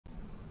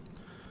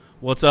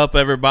What's up,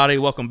 everybody?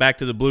 Welcome back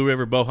to the Blue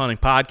River Bow Hunting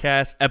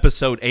Podcast,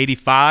 episode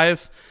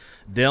 85.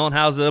 Dylan,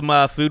 how's them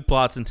food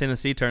plots in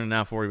Tennessee turning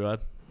out for you, bud?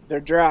 They're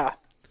dry.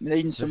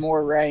 Needing some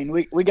more rain.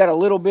 We got a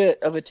little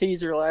bit of a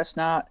teaser last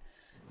night,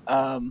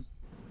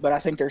 but I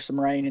think there's some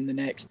rain in the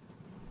next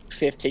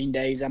 15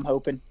 days, I'm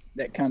hoping,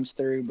 that comes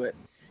through. But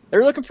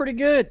they're looking pretty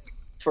good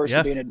for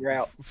it being a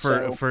drought.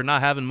 For not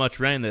having much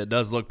rain, that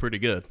does look pretty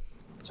good.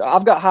 So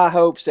I've got high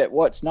hopes that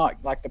what's not,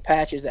 like the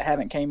patches that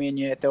haven't came in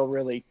yet, they'll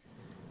really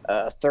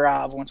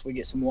thrive once we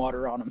get some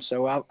water on them.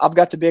 So I've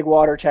got the big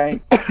water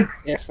tank.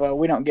 If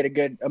we don't get a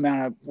good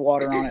amount of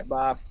water on it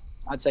by,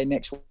 I'd say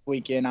next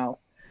weekend, I'll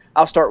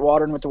start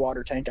watering with the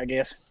water tank, I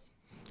guess.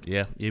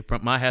 Yeah, you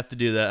might have to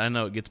do that. I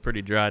know it gets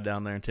pretty dry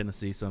down there in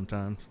Tennessee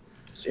sometimes.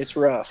 It's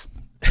rough.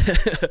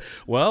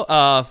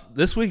 Well,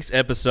 this week's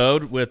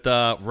episode with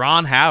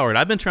Ron Howard.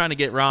 I've been trying to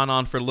get Ron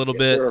on for a little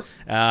bit,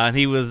 and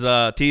he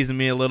was teasing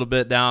me a little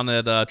bit down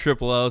at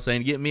Triple O,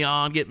 saying, get me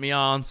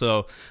on.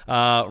 So,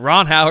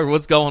 Ron Howard,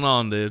 what's going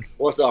on, dude?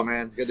 What's up,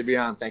 man? Good to be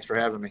on. Thanks for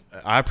having me.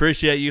 I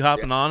appreciate you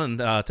hopping on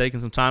and taking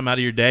some time out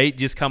of your day.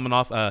 Just coming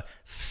off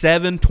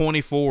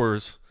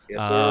 724s. Yes,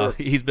 sir.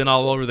 He's been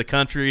all over the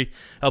country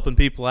helping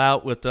people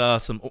out with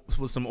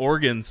some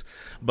organs.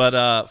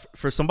 But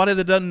for somebody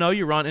that doesn't know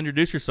you, Ron,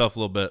 introduce yourself a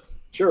little bit.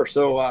 Sure.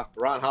 So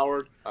Ron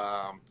Howard,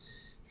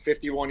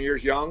 51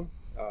 years young.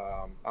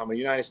 I'm a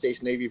United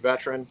States Navy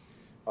veteran.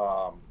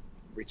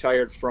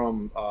 Retired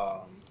from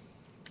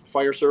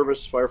fire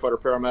service,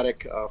 firefighter,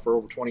 paramedic for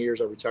over 20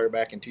 years. I retired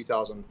back in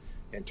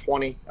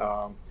 2020.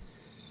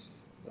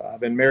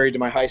 I've been married to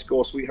my high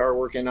school sweetheart,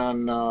 working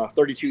on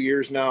 32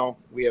 years now.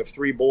 We have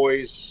 3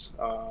 boys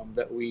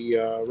that we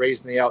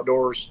raised in the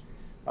outdoors.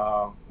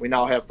 We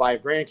now have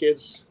 5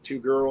 grandkids, 2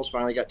 girls.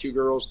 Finally got 2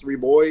 girls, 3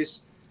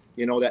 boys.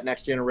 You know, that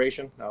next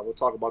generation. We'll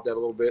talk about that a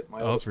little bit.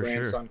 My oldest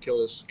grandson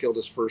killed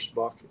his first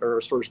buck, or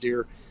his first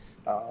deer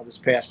this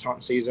past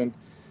hunting season.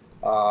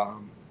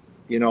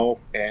 You know,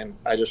 and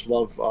I just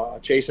love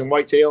chasing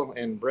whitetail.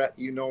 And Brett,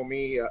 you know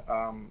me,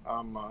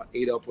 I'm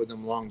ate up with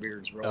them long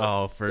beards, bro.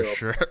 Oh, for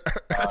sure.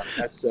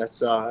 That's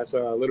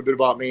a little bit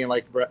about me. And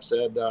like Brett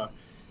said,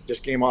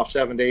 just came off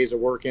 7 days of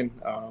working.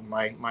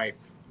 My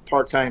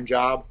part-time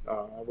job,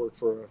 I work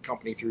for a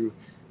company through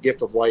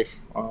Gift of Life,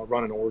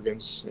 running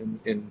organs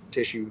and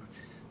tissue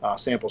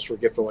samples for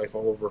Gift of Life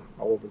all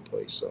over the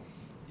place. So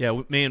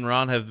yeah, me and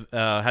Ron have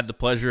had the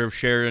pleasure of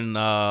sharing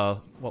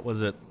what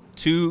was it?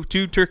 Two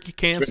turkey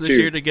camps this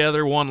year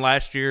together. One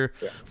last year,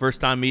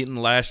 first time meeting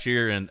last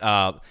year, and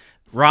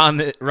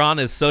Ron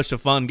is such a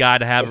fun guy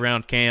to have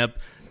around camp.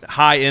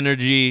 High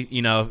energy.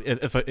 You know,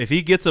 if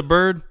he gets a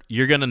bird,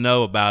 you're gonna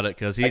know about it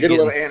because he's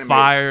getting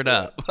fired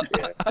up.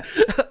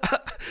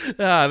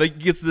 He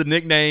gets the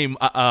nickname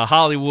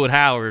Hollywood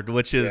Howard,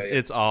 which is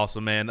it's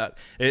awesome, man.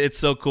 It's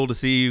so cool to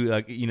see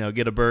you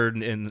get a bird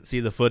and see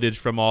the footage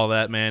from all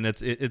that, man.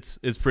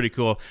 It's pretty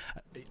cool.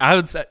 I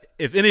would say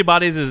if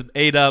anybody's as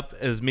ate up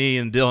as me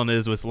and Dylan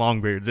is with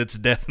longbeards, it's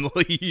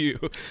definitely you.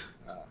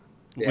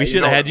 We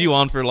should have had you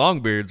on for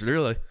longbeards,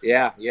 really.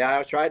 Yeah.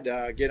 I tried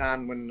to get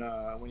on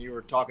when you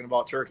were talking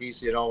about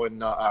turkeys, you know,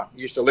 and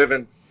used to live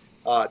in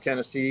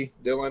Tennessee,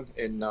 Dylan,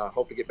 and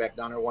hope to get back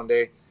down there one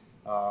day.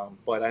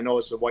 But I know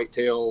it's a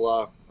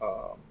whitetail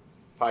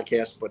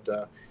podcast, but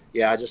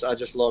I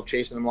just love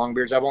chasing them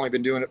longbeards. I've only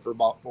been doing it for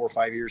about 4 or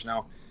 5 years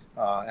now,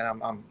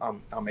 and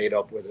I'm ate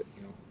up with it,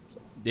 you know.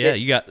 So. Yeah,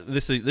 you got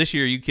this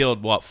year. You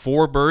killed what,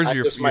 4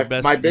 birds?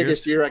 My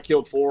biggest year. I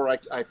killed 4.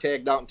 I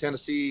tagged out in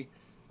Tennessee.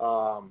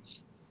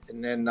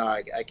 And then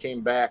I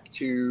came back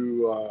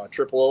to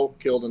Triple O,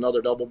 killed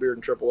another double beard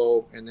in Triple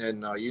O, and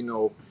then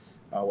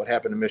what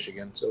happened in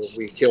Michigan. So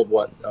we killed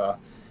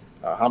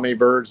how many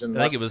birds in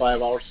less than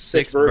 5 hours?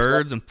 6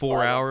 birds in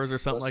 4 hours or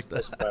something like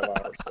that. 5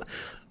 hours.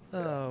 So,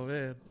 oh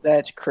man,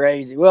 that's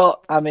crazy.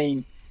 Well, I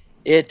mean,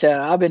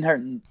 I've been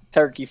hunting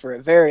turkey for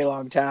a very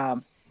long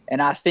time,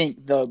 and I think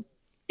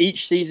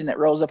each season that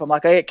rolls up, I'm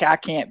like, I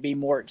can't be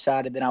more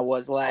excited than I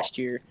was last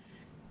year.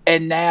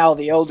 And now,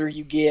 the older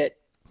you get,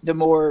 the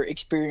more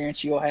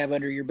experience you'll have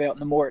under your belt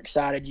and the more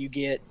excited you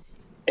get.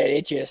 And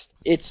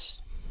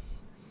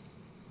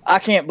I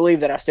can't believe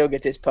that I still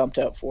get this pumped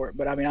up for it,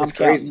 but I mean, I'm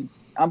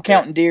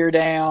counting deer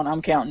down.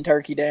 I'm counting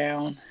turkey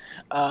down.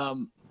 I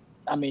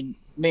mean,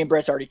 me and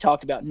Brett's already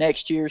talked about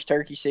next year's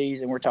turkey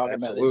season. We're talking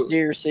about this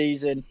deer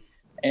season.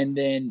 And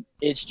then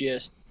it's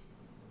just,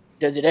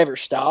 does it ever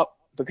stop?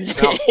 Because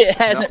it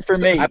hasn't for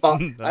me. I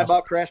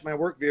about crashed my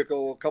work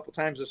vehicle a couple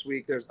times this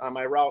week. There's on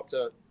my route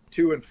to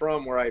and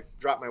from where I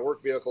dropped my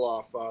work vehicle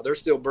off. There's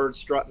still birds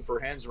strutting for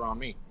hens around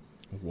me.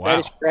 Wow, that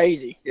is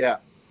crazy. Yeah.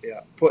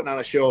 Putting on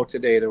a show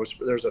today.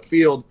 There's a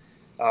field,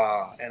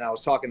 and I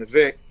was talking to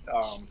Vic.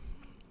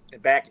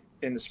 And back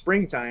in the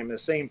springtime, the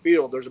same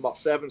field, there's about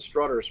 7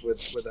 strutters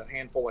with a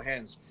handful of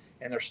hens,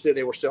 and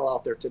they were still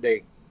out there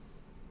today.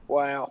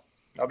 Wow.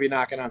 I'll be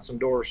knocking on some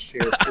doors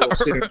here real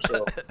soon.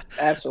 So.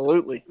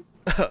 Absolutely.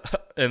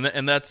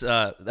 And that's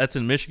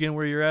in Michigan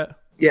where you're at?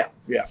 Yeah.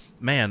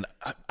 Man,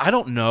 I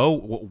don't know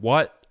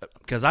what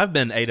because I've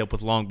been ate up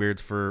with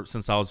longbeards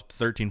since I was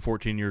 13,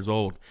 14 years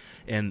old,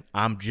 and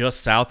I'm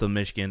just south of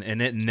Michigan,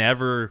 and it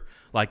never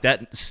like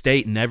that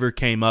state never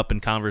came up in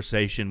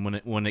conversation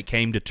when it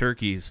came to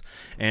turkeys.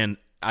 And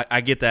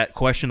I get that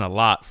question a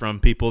lot from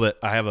people that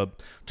I have a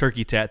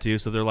turkey tattoo,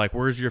 so they're like,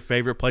 "Where's your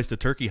favorite place to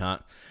turkey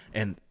hunt?"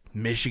 And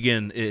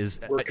Michigan is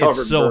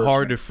it's so birds,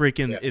 hard man. to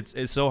freaking Yeah.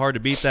 it's so hard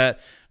to beat that.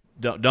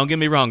 Don't get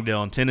me wrong,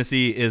 Dylan.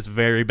 Tennessee is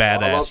very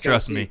badass,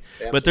 trust me.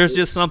 Absolutely. But there's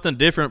just something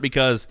different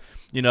because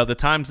the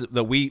times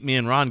that me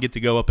and Ron get to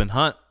go up and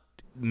hunt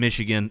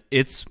Michigan,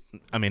 it's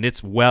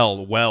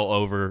well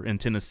over in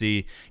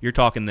Tennessee. You're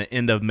talking the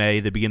end of May,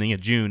 the beginning of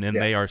June, and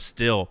they are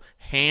still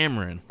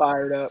hammering.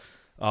 Fired up.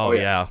 Oh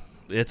yeah.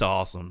 It's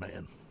awesome,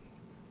 man.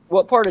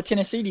 What part of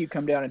Tennessee do you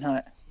come down and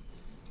hunt?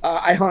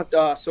 I hunt.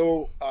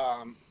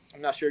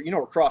 I'm not sure. You know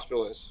where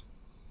Crossville is?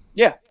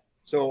 Yeah.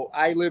 So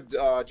I lived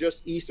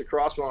just east of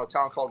Crossville in a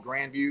town called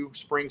Grandview,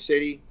 Spring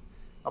City.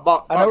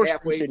 About I know where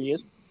halfway. Spring City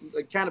is.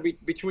 Like kind of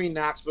between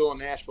Knoxville and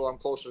Nashville. I'm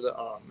closer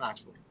to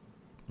Knoxville.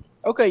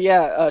 Okay,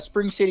 yeah.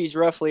 Spring City's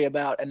roughly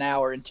about an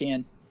hour and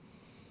 10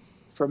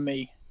 from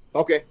me.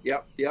 Okay.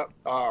 Yep.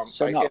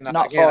 So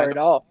not far at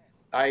all.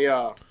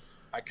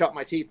 I cut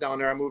my teeth down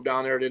there. I moved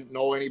down there. Didn't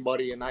know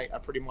anybody, and I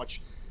pretty much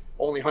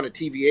only hunted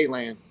TVA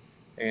land.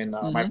 And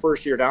my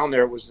first year down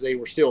there they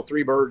were still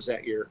 3 birds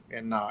that year,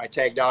 and I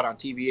tagged out on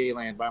TVA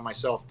land by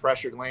myself,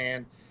 pressured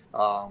land.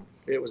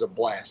 It was a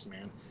blast,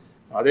 man.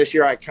 This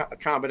year a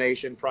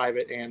combination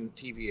private and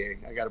TVA.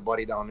 I got a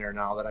buddy down there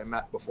now that I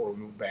met before we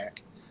moved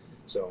back.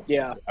 So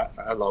yeah,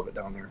 I love it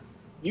down there.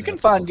 You can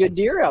find good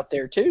deer out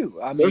there too.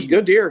 I mean, there's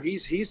good deer.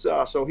 He's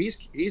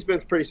been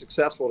pretty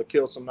successful to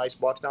kill some nice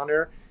bucks down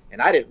there.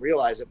 And I didn't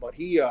realize it, but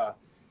he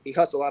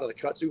hunts a lot of the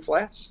kudzu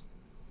flats,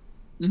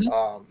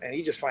 and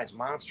he just finds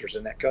monsters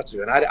in that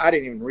kudzu. And I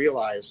didn't even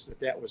realize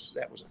that was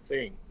a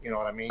thing. You know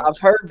what I mean? I've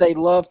heard they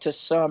love to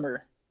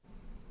summer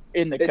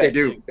in the kudzu. They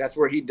do. That's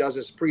where he does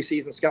his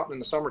preseason scouting in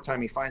the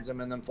summertime. He finds them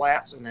in them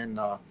flats, and then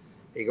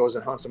he goes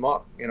and hunts them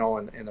up.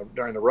 During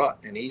the rut.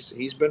 And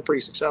he's been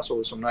pretty successful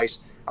with some nice.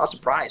 I was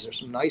surprised. There's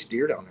some nice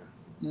deer down there.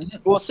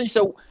 Well, see,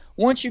 so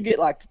once you get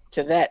like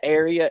to that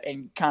area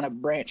and kind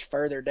of branch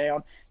further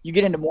down, you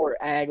get into more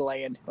ag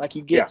land. Like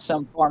you get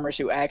some farmers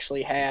who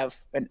actually have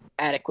an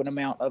adequate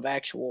amount of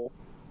actual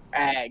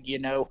ag,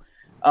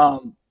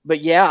 But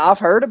yeah, I've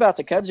heard about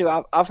the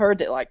kudzu. I've heard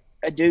that like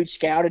a dude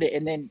scouted it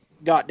and then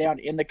got down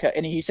in the cut,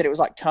 and he said it was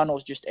like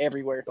tunnels just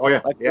everywhere. Oh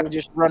yeah, like they were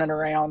just running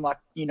around like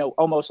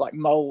almost like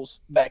moles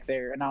back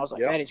there. And I was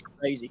like, that is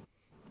crazy.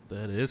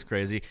 That is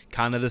crazy.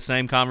 Kind of the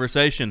same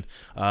conversation.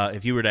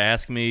 If you were to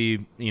ask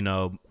me,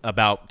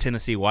 about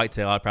Tennessee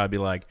whitetail, I'd probably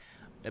be like,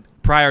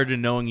 prior to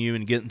knowing you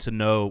and getting to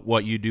know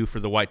what you do for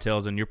the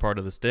whitetails in your part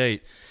of the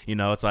state,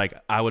 it's like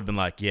I would have been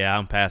like, yeah,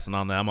 I'm passing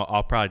on that.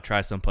 I'll probably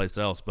try someplace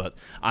else. But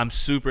I'm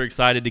super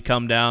excited to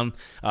come down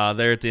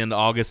there at the end of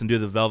August and do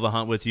the velvet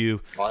hunt with you.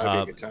 Oh,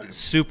 that'd be a good time.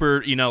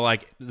 Super,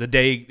 like the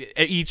day,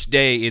 each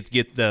day it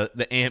get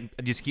the amp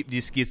just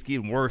keeps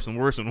getting worse and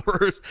worse and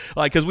worse.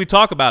 Like because we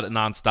talk about it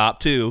nonstop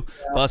too.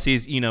 Yeah. Plus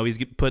he's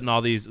putting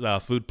all these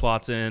food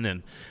plots in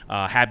and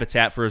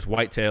habitat for his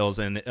whitetails,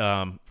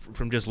 and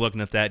from just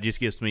looking at that, just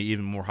gets me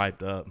even more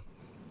hyped up.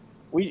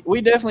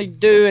 We definitely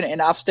do,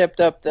 and I've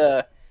stepped up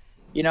the,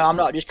 I'm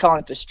not just calling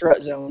it the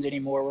strut zones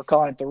anymore. We're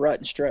calling it the rut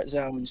and strut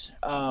zones.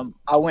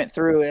 I went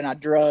through and I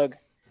drug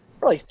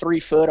probably 3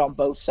 foot on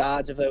both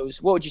sides of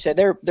those. What would you say?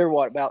 They're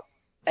what, about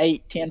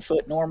 8-10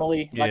 foot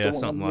normally? Yeah, like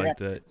something like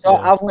that. So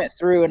I went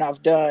through and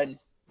I've done,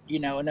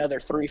 another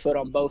 3 foot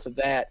on both of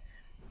that,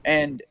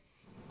 and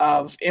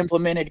I've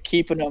implemented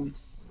keeping them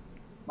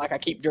like I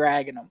keep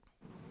dragging them,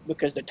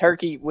 because the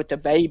turkey with the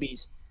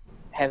babies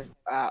have,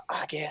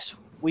 I guess,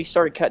 we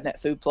started cutting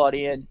that food plot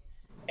in,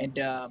 and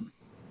I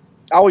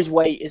always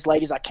wait as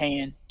late as I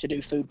can to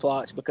do food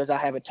plots because I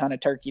have a ton of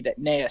turkey that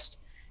nest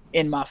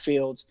in my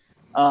fields.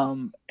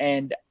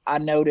 And I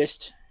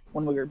noticed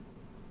when we were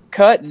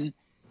cutting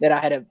that I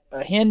had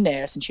a hen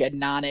nest and she had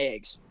 9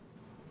 eggs.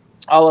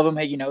 All of them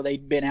had,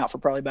 they'd been out for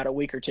probably about a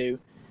week or two.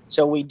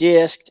 So we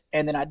disked,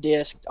 and then I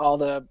disked all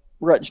the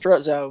rut and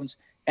strut zones.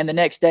 And the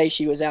next day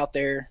she was out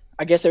there.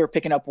 I guess they were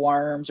picking up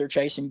worms or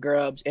chasing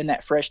grubs in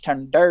that fresh ton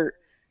of dirt.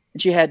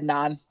 And she had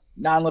nine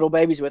little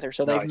babies with her.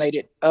 So they've made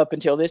it up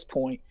until this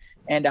point.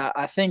 And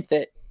I think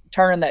that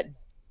turning that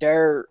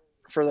dirt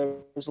for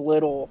those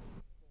little,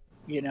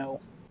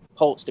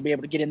 poults to be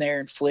able to get in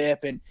there and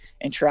flip and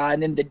try.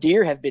 And then the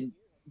deer have been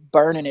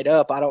burning it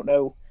up. I don't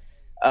know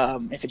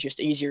if it's just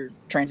easier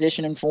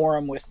transitioning for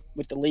them with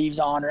the leaves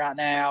on right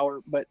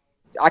now, but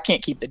I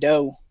can't keep the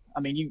doe. I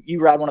mean, you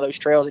ride one of those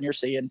trails and you're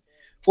seeing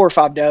 4 or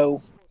 5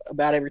 doe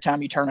about every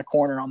time you turn a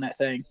corner on that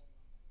thing.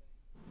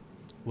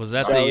 Was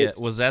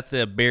that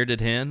the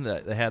bearded hen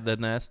that had the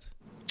nest?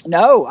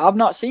 No, I've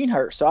not seen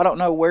her, so I don't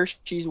know where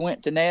she's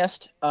went to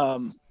nest.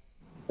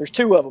 There's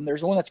 2 of them.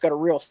 There's one that's got a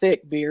real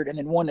thick beard, and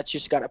then one that's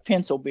just got a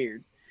pencil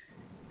beard.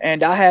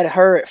 And I had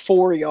her at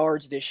 4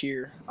 yards this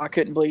year. I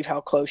couldn't believe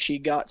how close she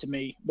got to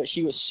me, but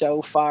she was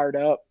so fired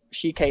up.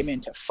 She came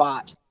in to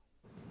fight.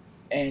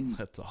 And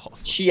that's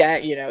awesome.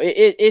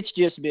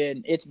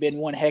 it's been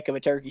one heck of a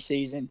turkey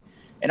season,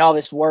 and all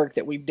this work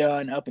that we've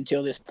done up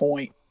until this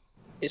point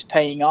is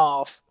paying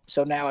off.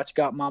 So now it's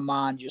got my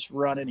mind just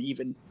running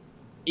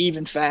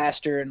even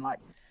faster. And like,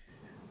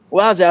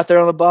 well, I was out there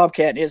on the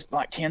Bobcat, and it's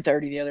like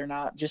 10:30 the other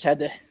night. Just had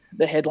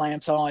the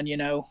headlamps on,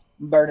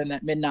 burning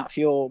that midnight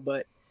fuel.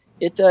 But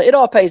it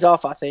all pays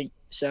off, I think.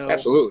 So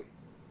absolutely,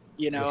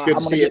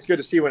 it's good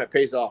to see when it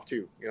pays off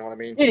too. You know what I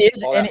mean? It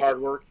is all that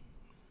hard work.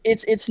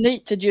 It's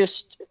neat to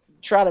just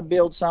try to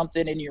build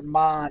something in your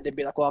mind and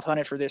be like, well, I've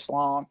hunted for this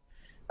long.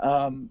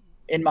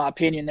 In my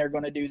opinion, they're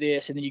going to do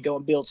this, and then you go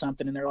and build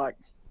something, and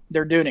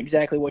they're doing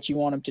exactly what you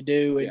want them to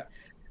do. And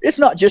it's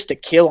not just to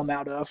kill them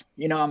out of,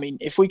 I mean,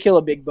 if we kill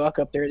a big buck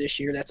up there this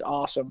year, that's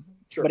awesome.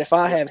 Sure. But if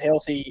I have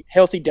healthy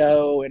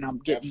doe and I'm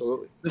getting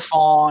the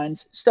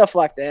fawns, stuff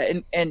like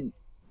that. And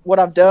what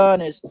I've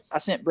done is I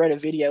sent Brett a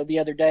video the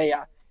other day.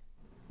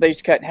 They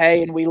was cutting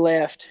hay, and we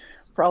left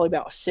probably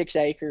about 6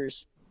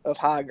 acres of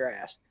high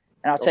grass.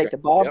 And I'll take the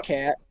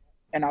Bobcat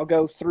and I'll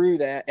go through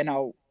that, and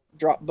I'll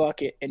drop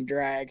bucket and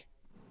drag,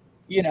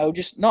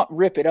 just not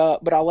rip it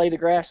up, but I'll lay the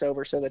grass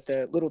over so that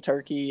the little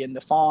turkey and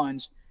the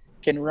fawns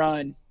can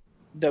run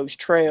those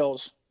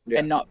trails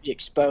and not be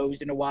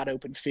exposed in a wide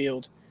open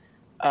field.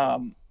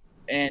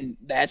 And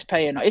that's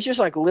paying. It's just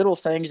like little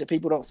things that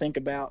people don't think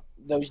about.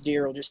 Those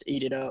deer will just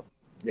eat it up.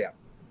 Yeah.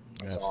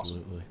 That's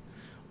absolutely awesome.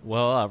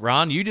 Well,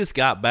 Ron, you just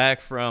got back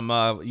from,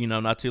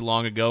 not too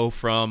long ago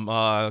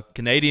from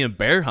Canadian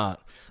bear hunt.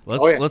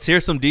 Let's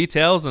hear some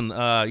details and,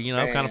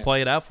 kind of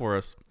play it out for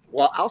us.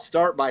 Well, I'll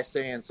start by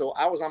saying, so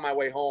I was on my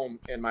way home,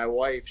 and my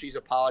wife, she's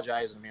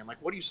apologizing to me. I'm like,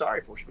 what are you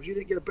sorry for? She goes, you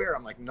didn't get a bear.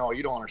 I'm like, no,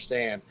 you don't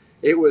understand.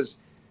 It was,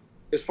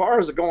 as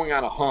far as going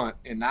on a hunt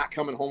and not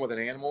coming home with an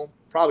animal,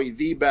 probably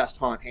the best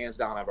hunt, hands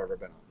down, I've ever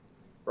been on,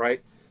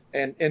 right?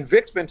 And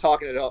Vic's been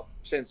talking it up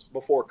since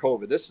before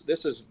COVID.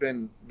 This has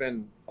been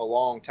a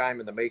long time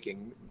in the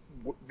making.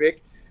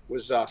 Vic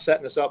was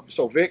setting this up.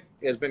 So Vic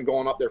has been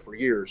going up there for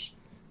years.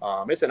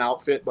 It's an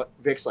outfit, but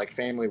Vic's like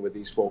family with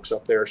these folks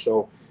up there.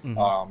 So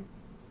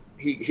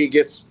he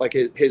gets like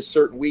his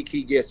certain week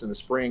he gets in the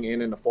spring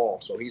and in the fall.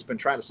 So he's been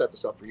trying to set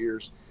this up for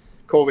years.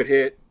 COVID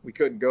hit. We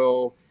couldn't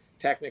go.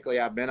 Technically,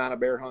 I've been on a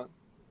bear hunt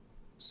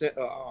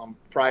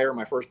prior,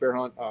 my first bear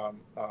hunt.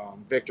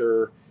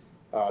 Victor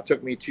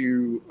took me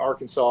to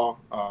Arkansas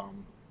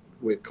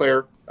with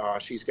Claire.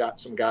 She's got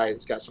some guy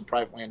that's got some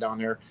private land down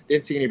there.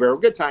 Didn't see any bear.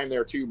 Good time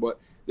there too. But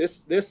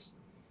this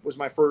was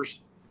my first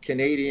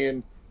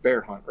Canadian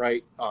bear hunt,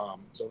 right?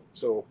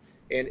 So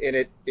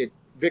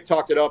Vic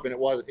talked it up, and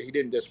he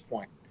didn't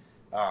disappoint.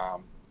 I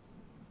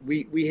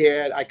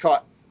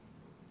caught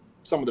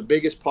some of the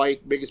biggest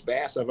pike, biggest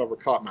bass I've ever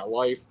caught in my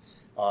life.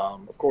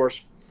 Of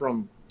course,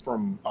 from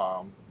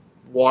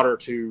water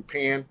to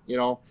pan,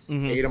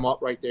 ate them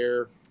up right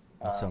there.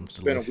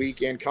 Spent a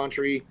week in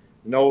country,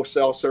 no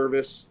cell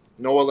service,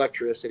 no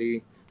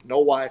electricity, no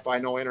Wi-Fi,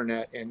 no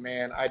internet, and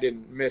man, I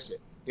didn't miss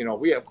it.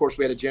 We had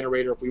a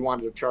generator if we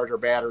wanted to charge our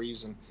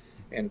batteries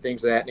and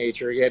things of that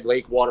nature. We had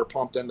lake water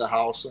pumped in the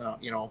house,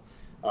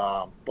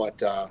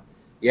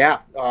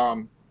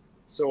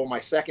 So my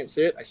second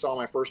sit, I saw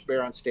my first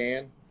bear on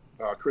stand.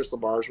 Chris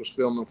LaBarge was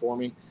filming for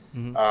me.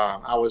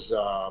 I was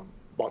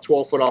about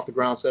 12 foot off the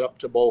ground, set up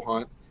to bow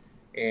hunt.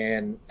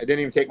 And I didn't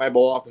even take my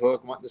bow off the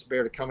hook. I want this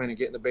bear to come in and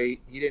get in the bait.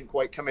 He didn't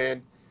quite come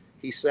in.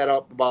 He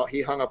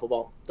hung up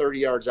about 30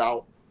 yards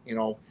out,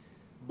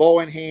 bow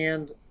in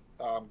hand,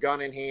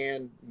 gun in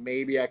hand.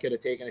 Maybe I could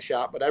have taken a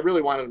shot, but I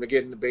really wanted him to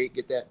get in the bait,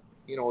 get that,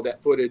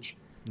 that footage.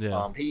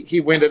 Yeah. He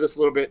winded us a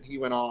little bit. He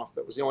went off.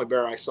 It was the only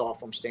bear I saw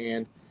from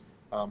stand.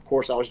 Of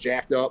course I was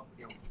jacked up,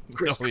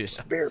 Chris,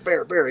 bear,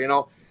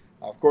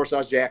 of course I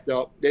was jacked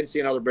up. Didn't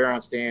see another bear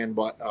on stand,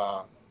 but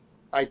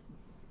I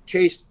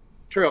chased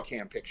trail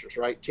cam pictures,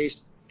 right?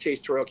 Chased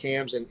trail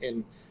cams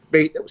and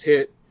bait that was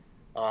hit.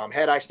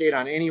 Had I stayed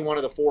on any one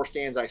of the 4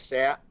 stands I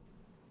sat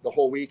the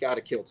whole week, I'd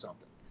have killed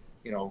something,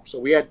 So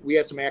we had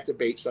some active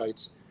bait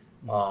sites.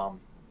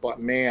 But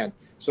man,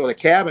 so the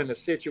cabin is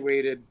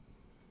situated,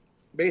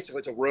 basically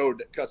it's a road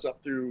that cuts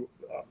up through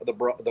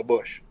the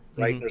bush,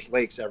 right? There's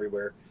lakes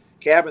everywhere.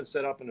 Cabin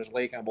set up and there's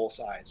lake on both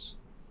sides.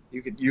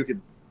 You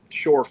could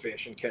shore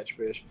fish and catch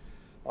fish.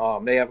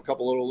 They have a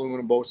couple little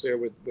aluminum boats there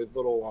with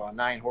little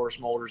 9-horse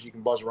motors. You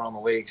can buzz around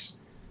the lakes.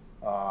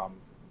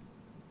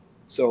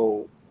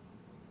 So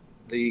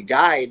the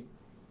guide,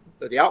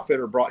 the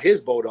outfitter, brought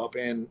his boat up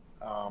in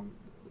a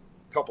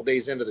couple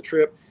days into the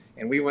trip,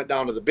 and we went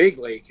down to the big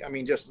lake. I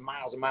mean, just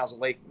miles and miles of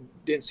lake.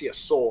 Didn't see a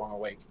soul on the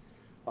lake.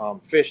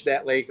 Fished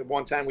that lake. At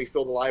one time, we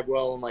filled a live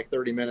well in like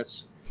 30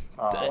 minutes.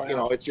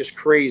 It's just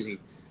crazy.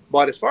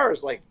 But as far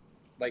as like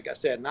I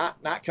said,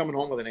 not coming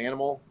home with an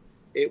animal,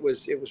 it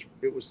was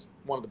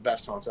one of the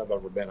best hunts I've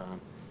ever been on.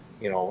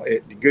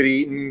 Good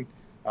eating.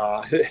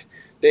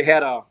 They've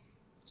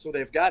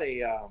got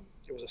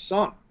it was a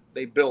sauna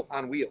they built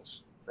on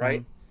wheels,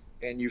 right?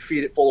 And you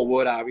feed it full of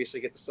wood, obviously,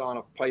 get the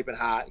sauna piping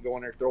hot, go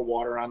in there, throw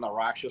water on the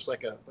rocks, just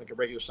like a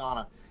regular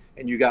sauna.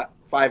 And you got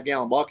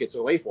 5-gallon buckets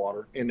of lake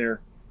water in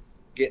there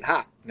getting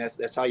hot. And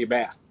that's how you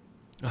bath.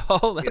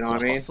 Oh, that's You know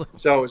what I mean? awesome.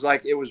 So it was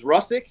like, it was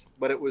rustic,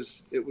 but it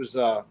was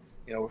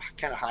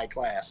kind of high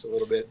class a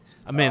little bit.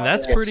 I mean,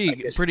 that's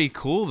pretty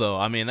cool though.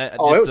 I mean, that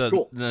Oh, just it was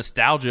cool. the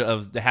nostalgia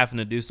of having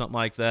to do something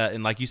like that,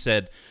 and like you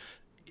said,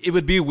 it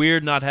would be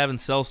weird not having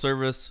cell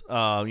service,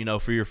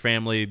 for your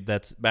family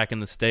that's back in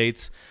the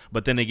States.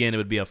 But then again, it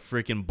would be a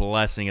freaking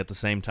blessing at the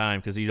same time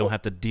because you don't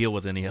have to deal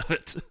with any of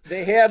it.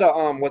 They had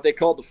what they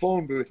called the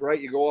phone booth, right?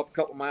 You go up a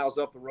couple miles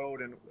up the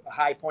road and a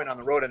high point on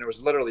the road, and there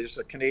was literally just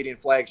a Canadian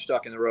flag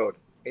stuck in the road,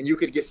 and you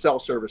could get cell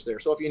service there.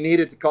 So if you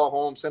needed to call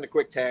home, send a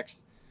quick text,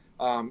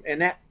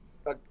 and that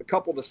a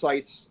couple of the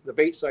sites, the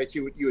bait sites,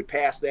 you would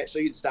pass that, so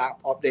you'd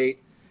stop, update,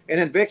 and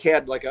then Vic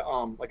had like a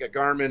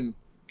Garmin,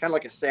 kind of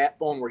like a sat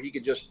phone where he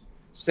could just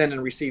send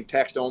and receive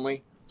text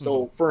only.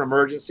 So for an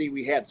emergency,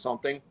 we had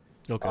something.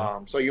 Okay.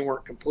 So you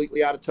weren't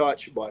completely out of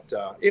touch, but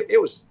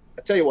it was,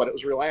 I tell you what, it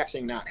was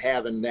relaxing not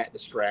having that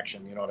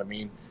distraction. You know what I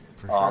mean?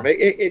 For sure.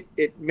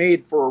 It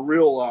made for a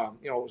real,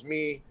 it was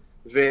me,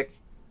 Vic,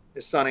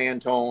 his son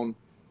Antone,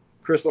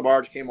 Chris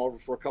Labarge came over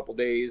for a couple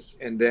days,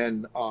 and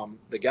then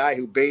the guy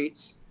who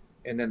baits,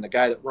 and then the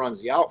guy that runs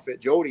the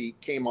outfit, Jody,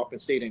 came up and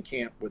stayed in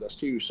camp with us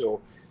too.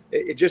 So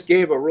it just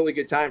gave a really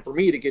good time for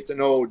me to get to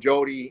know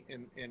Jody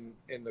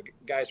and the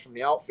guys from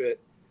the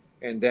outfit,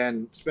 and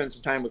then spend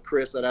some time with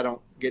Chris that I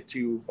don't get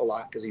to a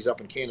lot because he's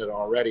up in Canada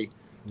already.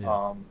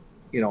 Yeah.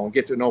 And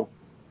get to know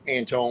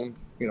Antone,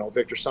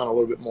 Victor's son, a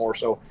little bit more.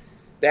 So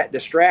that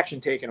distraction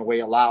taken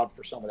away allowed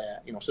for some of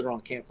that, sit around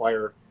the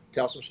campfire,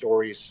 tell some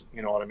stories,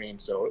 you know what I mean?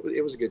 So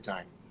it was a good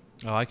time.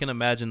 Oh, I can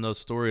imagine those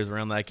stories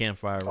around that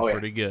campfire were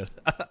pretty good.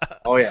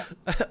 Oh, yeah.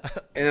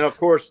 And then, of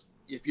course,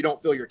 if you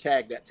don't fill your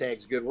tag, that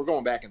tag's good. We're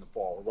going back in the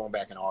fall. We're going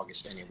back in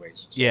August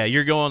anyways. So. Yeah,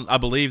 you're going, I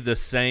believe, the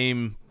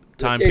same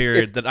time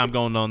period that I'm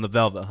going on the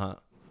velvet hunt.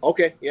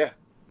 Okay, yeah.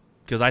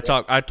 Because I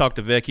talked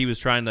to Vic.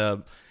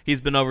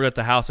 He's been over at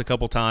the house a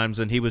couple times,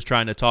 and he was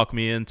trying to talk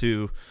me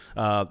into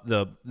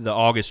the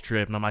August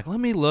trip. And I'm like,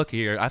 let me look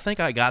here. I think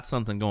I got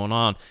something going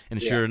on.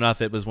 And sure enough,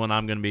 it was when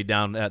I'm going to be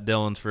down at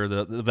Dillon's for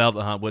the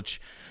velvet hunt,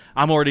 which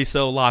I'm already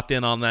so locked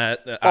in on that.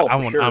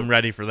 I'm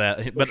ready for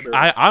that. But sure.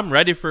 I'm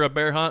ready for a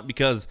bear hunt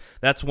because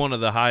that's one of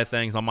the high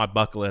things on my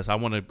bucket list. I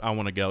want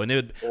to go,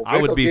 and I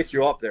would get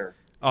you up there.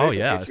 Oh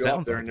yeah, get you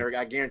up there, and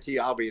I guarantee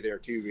you I'll be there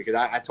too because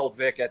I told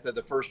Vic at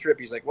the first trip,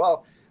 he's like,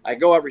 well, I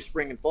go every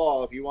spring and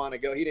fall. If you want to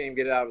go, he didn't even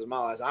get it out of his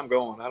mouth. I said, I'm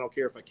going. I don't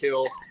care if I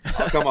kill.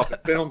 I'll come up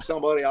and film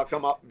somebody. I'll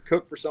come up and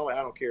cook for somebody.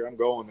 I don't care. I'm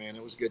going, man.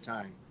 It was a good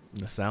time.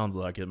 It sounds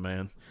like it,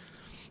 man.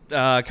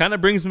 Kind of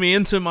brings me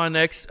into my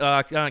next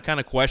kind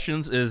of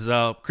questions is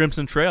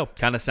Crimson Trail.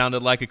 Kind of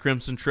sounded like a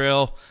Crimson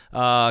Trail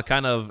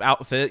kind of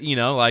outfit,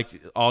 like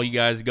all you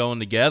guys going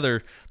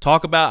together.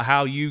 Talk about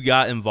how you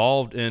got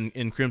involved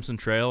in Crimson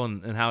Trail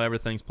and how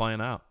everything's playing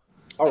out.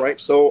 All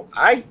right. So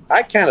I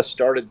kind of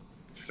started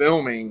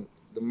filming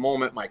the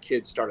moment my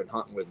kids started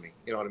hunting with me.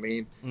 You know what I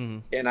mean? Mm-hmm.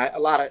 And a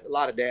lot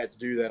of dads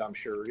do that, I'm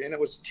sure. And it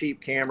was a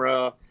cheap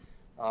camera.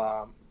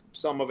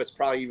 Some of it's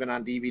probably even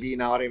on DVD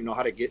now. I don't even know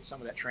how to get some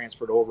of that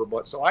transferred over.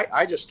 But so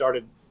I just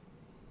started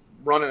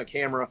running a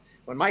camera.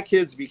 When my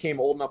kids became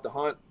old enough to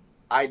hunt,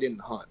 I didn't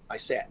hunt. I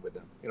sat with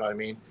them. You know what I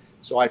mean?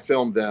 So I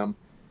filmed them.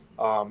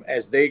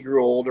 As they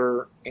grew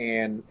older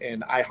and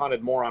I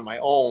hunted more on my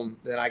own,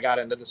 then I got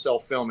into the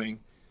self-filming.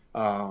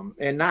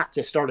 And not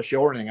to start a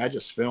show or anything. I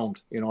just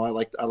filmed. I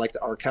like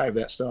to archive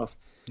that stuff.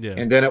 Yeah.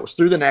 And then it was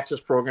through the Nexus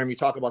program. You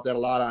talk about that a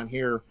lot on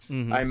here.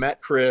 Mm-hmm. I met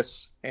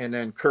Chris and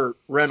then Kurt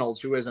Reynolds,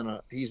 who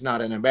he's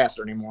not an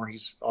ambassador anymore.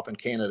 He's up in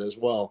Canada as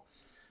well.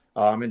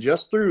 And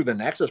just through the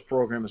Nexus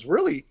program is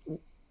really,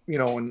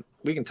 and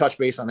we can touch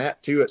base on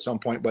that too at some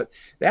point, but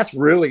that's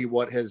really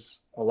what has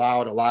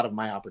allowed a lot of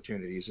my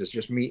opportunities is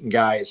just meeting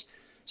guys,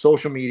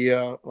 social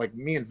media. Like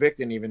me and Vic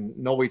didn't even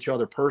know each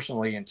other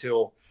personally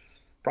until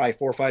probably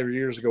 4 or 5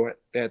 years ago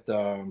at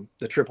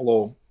the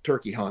Triple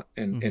turkey hunt.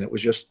 And it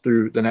was just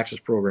through the Nexus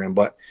program.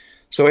 But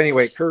so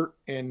anyway, Kurt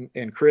and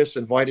Chris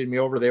invited me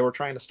over. They were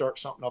trying to start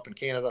something up in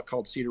Canada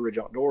called Cedar Ridge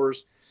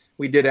Outdoors.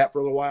 We did that for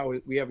a little while.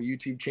 We have a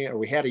YouTube channel.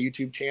 We had a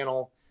YouTube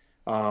channel.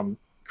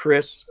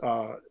 Chris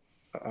or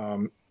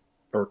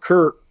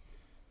Kurt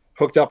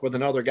hooked up with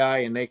another guy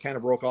and they kind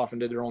of broke off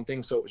and did their own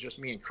thing. So it was just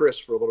me and Chris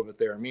for a little bit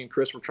there. Me and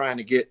Chris were trying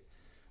to get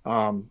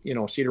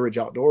Cedar Ridge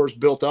Outdoors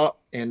built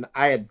up, and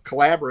I had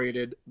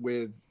collaborated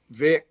with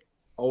Vic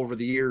over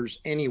the years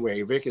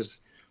anyway. Vic has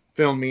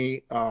filmed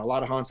me a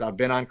lot of hunts. I've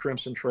been on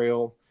Crimson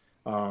Trail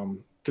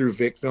through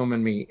Vic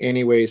filming me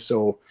anyway.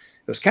 So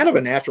it was kind of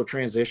a natural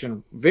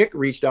transition. Vic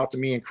reached out to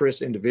me and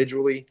Chris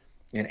individually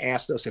and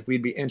asked us if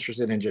we'd be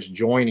interested in just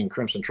joining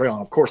Crimson Trail.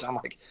 And of course I'm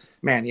like,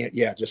 man,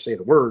 yeah, just say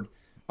the word.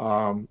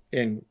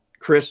 And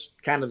Chris,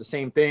 kind of the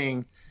same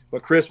thing.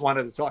 But Chris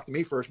wanted to talk to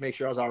me first, make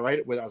sure I was all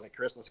right with it. I was like,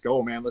 Chris, let's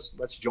go, man.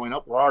 Let's join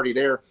up. We're already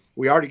there.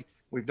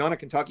 We've done a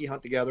Kentucky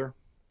hunt together.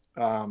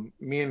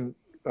 Me and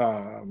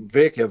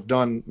Vic have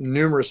done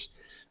numerous,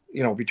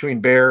 between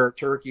bear,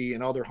 turkey,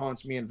 and other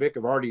hunts. Me and Vic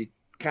have already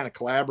kind of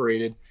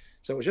collaborated.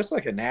 So it was just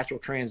like a natural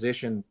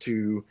transition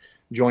to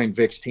join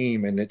Vic's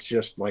team, and it's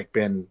just like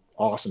been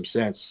awesome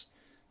since.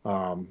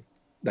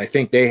 I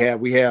think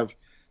we have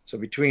So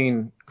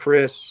between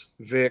Chris,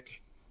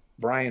 Vic,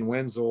 Brian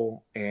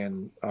Wenzel,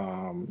 and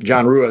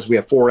John Ruiz, we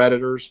have 4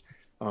 editors,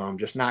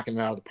 just knocking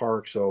it out of the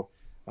park. So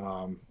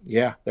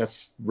yeah,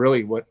 that's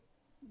really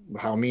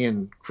how me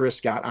and Chris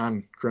got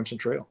on Crimson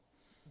Trail.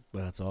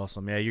 That's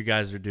awesome. Yeah, you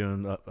guys are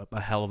doing a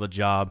hell of a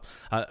job.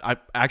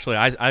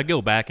 I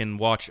go back and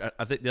watch.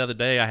 I think the other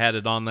day I had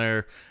it on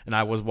there, and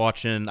I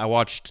watched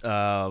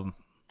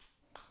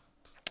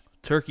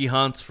turkey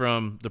hunts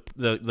from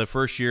the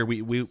first year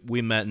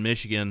we met in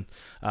Michigan.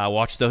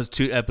 Watched those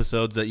 2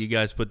 episodes that you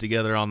guys put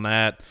together on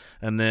that,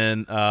 and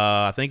then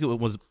I think it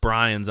was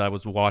Brian's I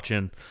was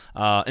watching,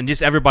 and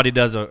just everybody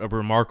does a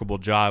remarkable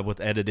job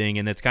with editing,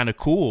 and it's kind of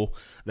cool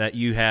that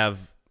you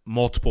have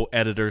multiple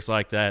editors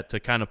like that to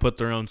kind of put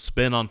their own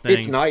spin on things.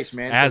 It's nice,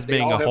 man, as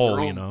being a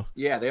whole, you know.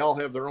 Yeah, they all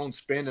have their own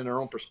spin and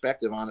their own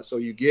perspective on it. So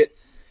you get,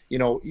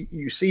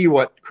 you see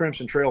what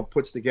Crimson Trail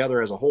puts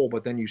together as a whole,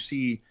 but then you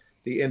see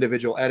the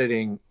individual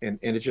editing, and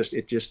it just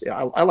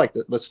I like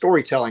the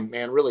storytelling,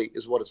 man, really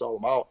is what it's all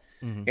about.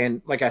 Mm-hmm.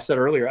 And like I said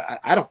earlier,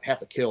 I don't have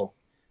to kill.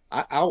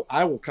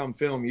 I will come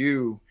film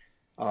you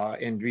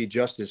and be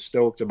just as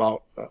stoked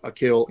about a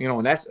kill,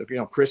 and that's,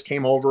 Chris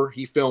came over,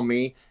 he filmed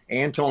me.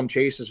 Antone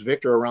chases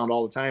Victor around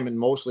all the time, and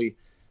mostly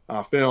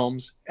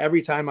films.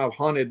 Every time I've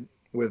hunted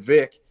with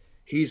Vic,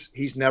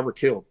 he's never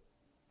killed.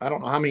 I don't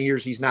know how many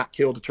years he's not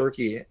killed a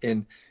turkey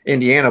in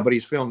Indiana, but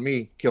he's filmed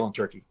me killing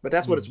turkey. But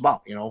that's what it's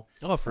about,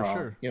 Oh, for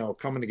sure.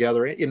 Coming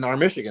together in our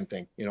Michigan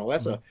thing.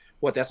 That's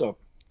that's a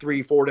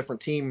 3-4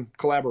 different team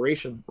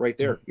collaboration right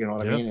there. You know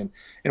what I mean?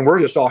 And we're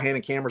just all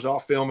handing cameras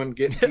off, filming,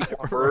 getting people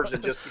on birds,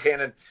 and just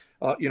handing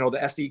the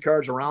SD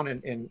cards around,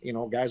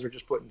 and guys are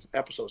just putting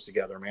episodes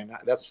together, man.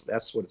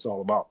 That's what it's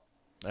all about.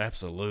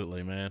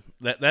 Absolutely, man.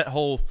 That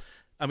whole,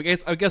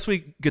 I guess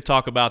we could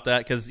talk about that,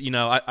 because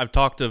I've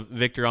talked to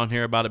Victor on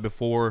here about it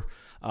before.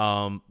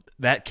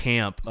 That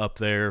camp up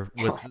there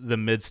with the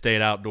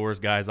Mid-State Outdoors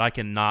guys, I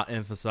cannot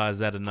emphasize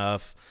that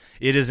enough.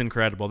 It is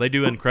incredible. They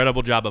do an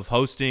incredible job of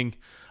hosting,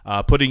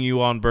 putting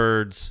you on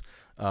birds,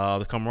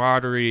 the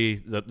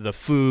camaraderie, the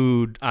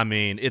food. I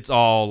mean, it's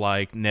all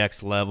like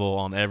next level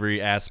on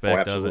every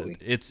aspect of it.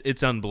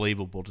 It's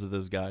unbelievable to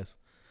those guys.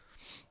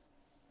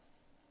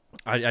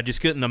 I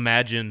just couldn't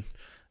imagine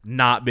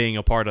not being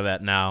a part of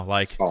that now.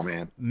 Like, oh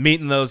man,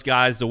 meeting those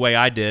guys the way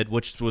I did,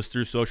 which was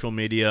through social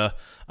media.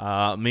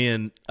 Me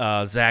and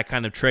Zach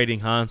kind of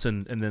trading hunts,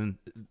 and then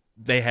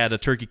they had a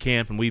turkey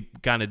camp,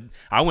 and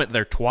I went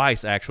there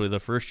twice actually. The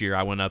first year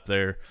I went up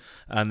there,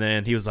 and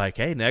then he was like,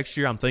 "Hey, next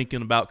year I'm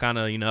thinking about kind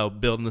of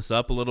building this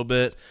up a little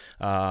bit,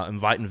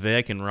 inviting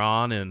Vic and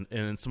Ron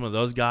and some of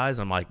those guys."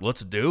 I'm like,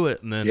 "Let's do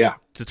it!" And then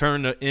to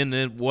turn it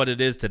into what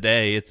it is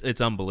today,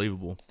 it's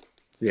unbelievable.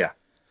 Yeah,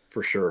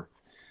 for sure.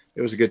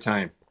 It was a good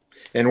time.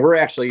 And we're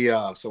actually,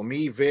 so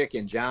me, Vic,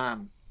 and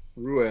John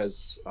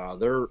Ruiz,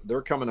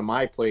 they're coming to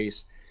my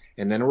place,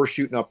 and then we're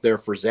shooting up there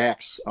for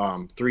Zach's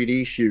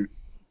 3D shoot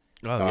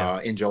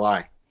in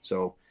July.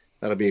 So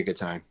that'll be a good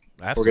time.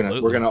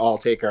 Absolutely. We're gonna all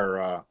take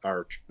our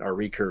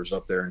recurves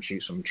up there and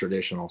shoot some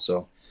traditional.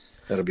 So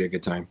that'll be a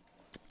good time.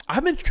 I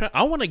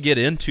want to get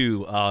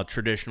into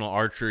traditional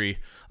archery.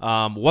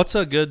 What's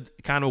a good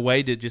kind of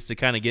way to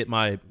kind of get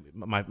my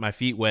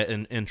feet wet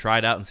and try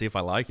it out and see if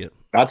I like it?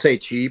 I'd say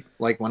cheap.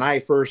 Like when I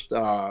first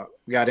got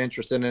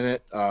interested in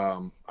it,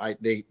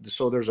 there's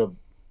a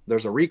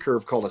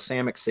recurve called a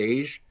Samick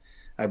Sage,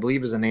 I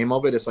believe is the name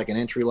of it. It's like an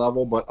entry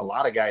level, but a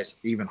lot of guys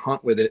even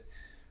hunt with it.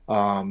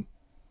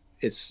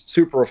 It's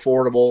super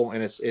affordable,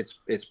 and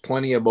it's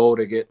plenty of bow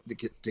to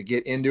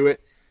get into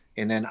it.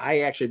 And then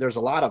there's a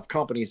lot of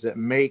companies that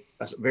make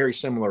a very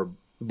similar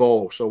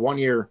bow. So one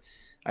year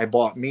I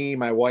bought, me,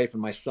 my wife,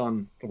 and my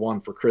son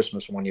one for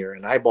Christmas one year,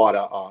 and I bought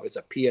it's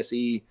a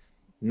PSE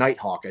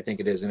Nighthawk, I think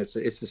it is, and it's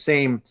the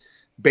same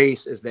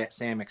base as that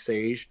Samick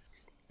Sage,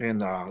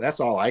 and that's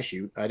all I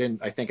shoot. I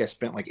think I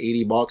spent like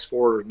 $80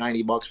 for it, or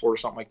 $90 for it, or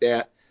something like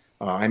that.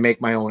 I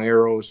make my own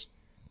arrows,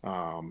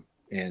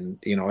 and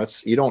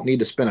you don't need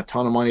to spend a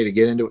ton of money to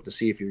get into it to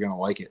see if you're gonna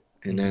like it.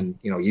 And then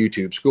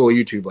school of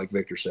YouTube, like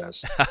Victor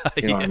says,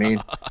 you know what I mean?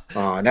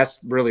 And that's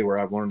really where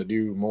I've learned to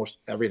do most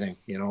everything,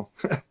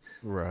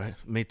 Right,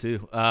 me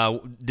too.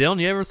 Dylan,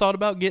 you ever thought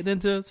about getting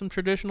into some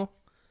traditional?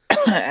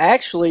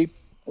 Actually,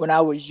 when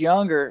I was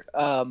younger,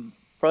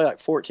 probably like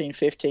 14,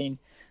 15,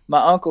 my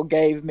uncle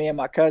gave me and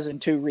my cousin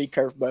 2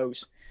 recurve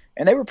bows,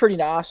 and they were pretty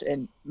nice.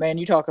 And man,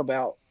 you talk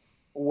about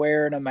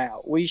wearing them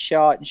out. We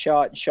shot and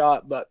shot and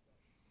shot, but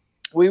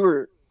we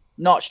were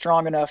not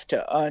strong enough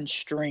to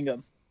unstring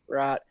them,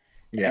 right?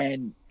 Yeah.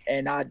 And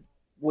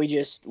we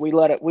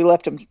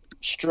left them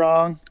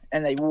strung,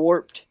 and they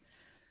warped.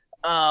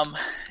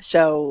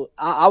 So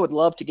I would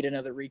love to get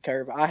another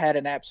recurve. I had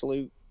an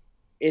absolute.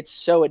 It's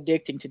so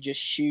addicting to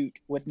just shoot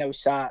with no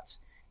sights.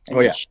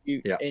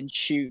 And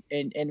shoot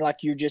and like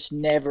you're just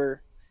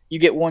never. You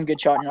get one good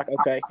shot and you're like,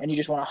 okay, and you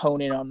just want to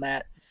hone in on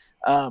that.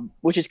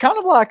 Which is kind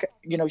of like,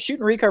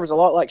 shooting recurve is a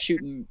lot like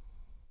shooting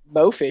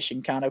bow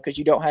fishing, kind of, because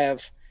you don't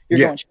have, you're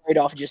going straight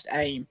off just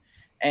aim.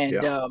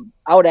 And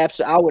I would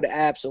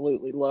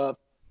absolutely love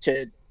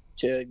to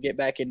to get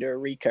back into a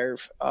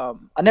recurve.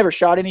 I never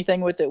shot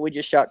anything with it. We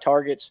just shot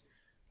targets.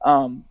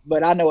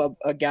 But I know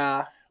a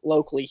guy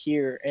locally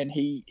here, and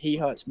he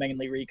hunts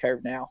mainly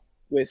recurve now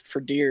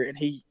for deer, and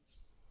he's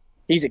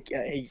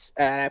an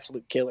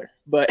absolute killer.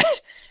 But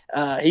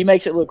he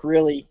makes it look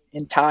really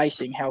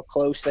enticing how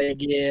close they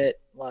get,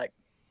 like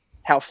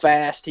how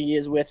fast he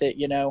is with it.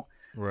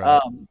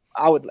 Right.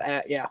 I would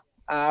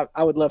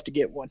love to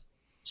get one.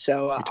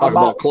 So you talk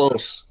about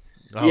close.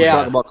 Oh, yeah.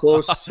 Talk about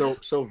close.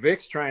 So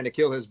Vic's trying to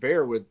kill his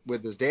bear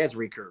with his dad's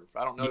recurve.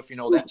 I don't know if you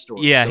know that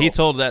story. Yeah, so, he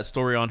told that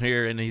story on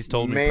here, and he's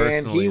told me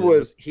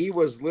personally. he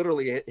was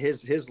literally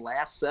his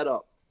last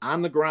setup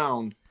on the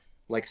ground,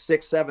 like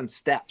 6-7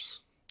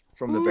 steps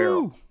from the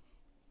barrel.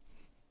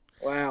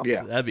 Wow.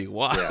 Yeah, that'd be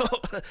wild.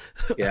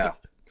 Yeah.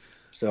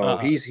 So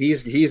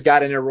he's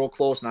got in there real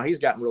close. Now he's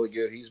gotten really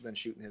good. He's been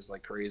shooting his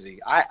like crazy.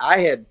 I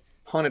had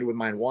hunted with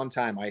mine one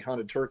time. I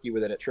hunted turkey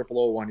with it at 000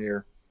 one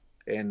year.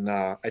 And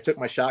I took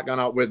my shotgun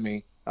out with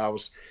me.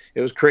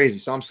 It was crazy.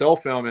 So I'm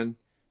self filming,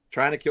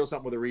 trying to kill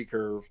something with a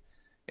recurve,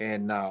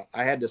 and I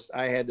had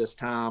this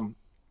Tom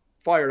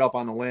fired up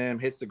on the limb,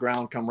 hits the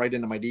ground, come right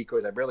into my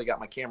decoys. I barely got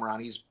my camera on.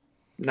 He's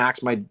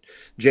knocks my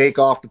Jake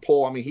off the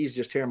pole. I mean, he's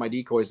just tearing my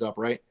decoys up,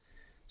 right?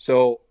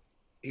 So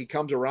he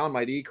comes around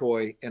my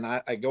decoy, and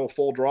I go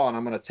full draw, and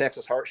I'm going to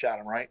Texas heart shot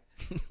him, right?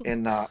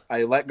 And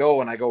I let go,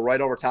 and I go right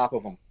over top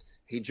of him.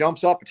 He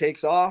jumps up and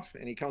takes off,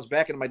 and he comes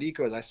back into my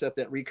decoys. I set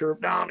that recurve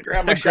down and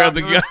grab my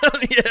shotgun. The gun.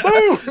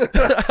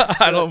 Yeah.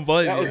 I don't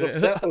blame you.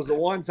 That was the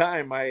one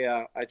time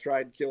I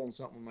tried killing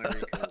something with my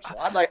recurve. So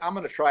I'm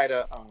going to try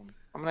to I'm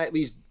going to at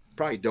least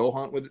probably doe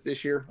hunt with it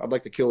this year. I'd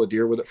like to kill a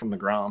deer with it from the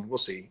ground. We'll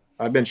see.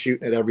 I've been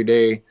shooting it every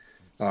day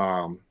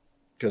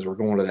because we're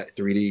going to that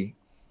 3D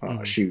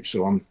shoot.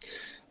 So I'm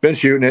been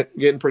shooting it,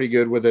 getting pretty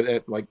good with it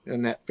at like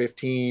in that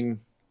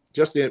 15,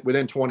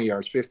 within 20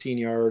 yards, 15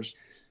 yards.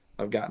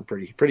 I've gotten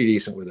pretty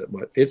decent with it,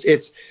 but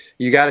it's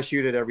you got to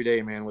shoot it every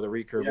day, man. With a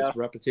recurve, It's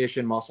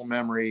repetition, muscle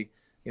memory.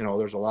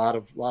 There's a lot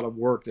of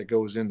work that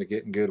goes into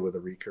getting good with a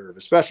recurve,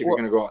 especially if you're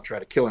going to go out and try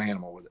to kill an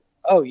animal with it.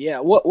 Oh yeah,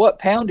 what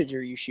poundage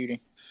are you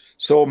shooting?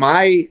 So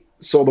the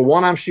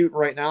one I'm shooting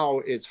right now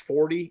is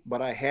 40,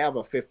 but I have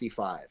a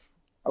 55.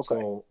 Okay.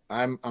 So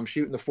I'm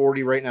shooting the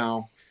 40 right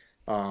now,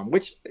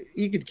 which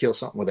you could kill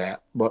something with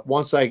that. But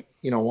once I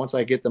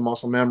get the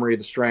muscle memory,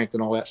 the strength,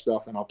 and all that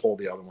stuff, then I'll pull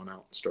the other one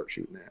out and start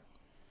shooting that.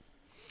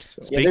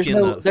 So.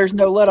 Yeah, there's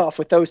no let off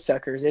with those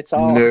suckers. It's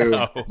all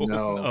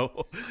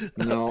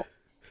no.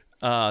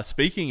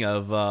 Speaking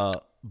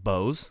of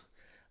bows,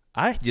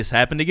 I just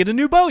happened to get a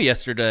new bow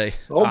yesterday.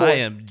 Oh boy. I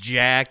am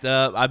jacked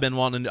up. I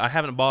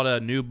haven't bought a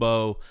new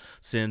bow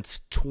since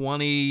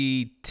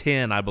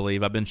 2010, I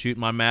believe. I've been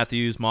shooting my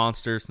Matthews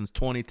Monster since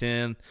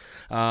 2010.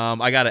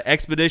 I got an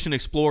Expedition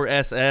Explorer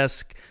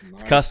SS. Nice.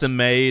 It's custom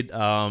made.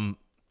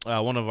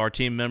 One of our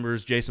team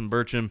members, Jason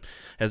Burcham,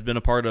 has been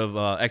a part of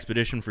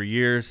Expedition for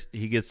years.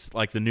 He gets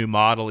like the new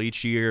model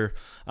each year.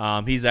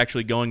 He's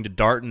actually going to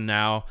Darton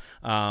now,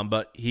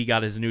 but he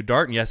got his new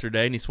Darton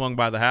yesterday, and he swung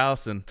by the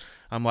house, and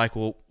I'm like,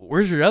 well,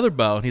 where's your other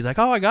bow? And he's like,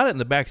 oh, I got it in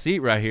the back seat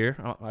right here.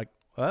 I'm like,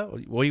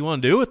 what do you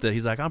want to do with it?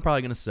 He's like, I'm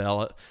probably going to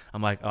sell it.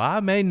 I'm like, oh, I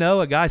may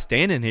know a guy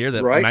standing here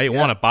that may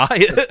want to buy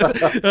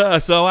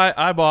it. So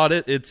I bought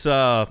it. It's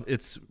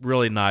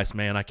really nice,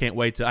 man. I can't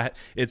wait to.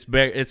 It's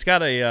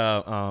got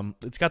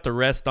the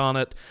rest on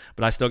it,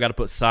 but I still got to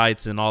put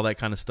sights and all that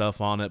kind of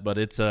stuff on it. But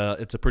it's a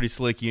pretty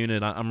slick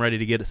unit. I'm ready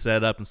to get it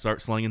set up and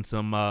start slinging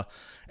some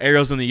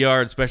arrows in the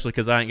yard, especially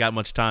because I ain't got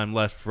much time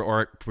left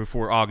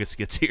before August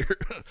gets here.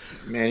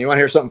 Man, you want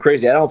to hear something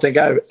crazy? I don't think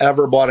I've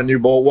ever bought a new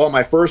bow. Well,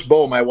 my first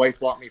bow my wife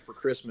bought me for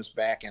Christmas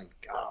back in,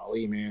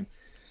 golly, man,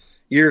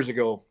 years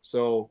ago.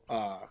 So,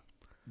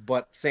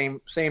 but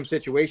same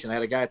situation. I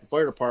had a guy at the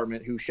fire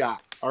department who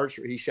shot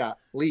archery. He shot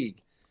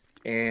league,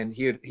 and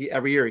he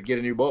every year he'd get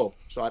a new bow.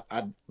 So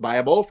I'd buy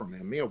a bow from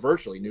him,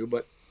 virtually new,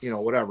 but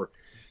whatever.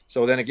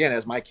 So then again,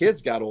 as my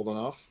kids got old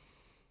enough,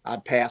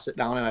 I'd pass it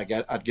down and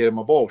I'd get him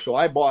a bow. So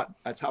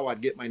that's how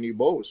I'd get my new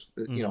bows.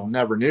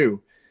 Never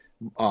new.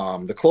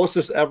 The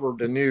closest ever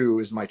to new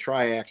is my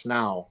Triax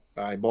now.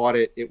 I bought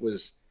it. It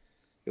was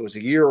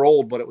a year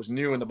old, but it was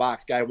new in the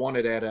box. Guy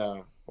wanted it at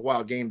a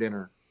wild game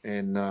dinner,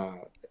 and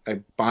I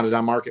found it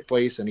on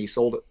Marketplace, and he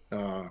sold it.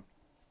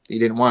 He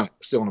didn't want it,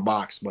 still in the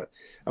box, but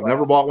I've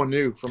never bought one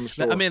new from the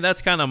store. I mean,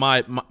 that's kind of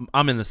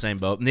I'm in the same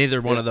boat.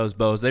 Neither one of those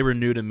bows, they were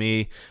new to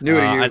me. New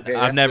to you. Okay,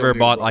 I've never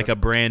bought like a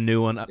brand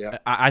new one. Yeah.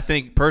 I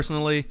think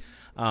personally,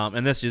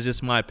 and this is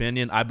just my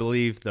opinion, I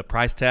believe the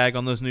price tag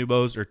on those new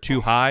bows are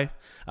too high.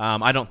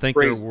 I don't think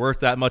they're worth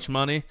that much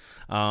money,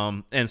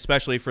 and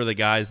especially for the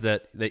guys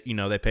that they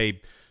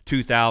pay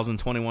 $2,000,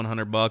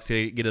 $2,100,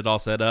 they get it all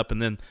set up, and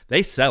then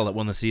they sell it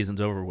when the season's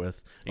over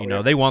with.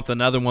 They want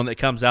another one that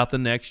comes out the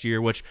next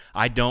year, which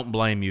I don't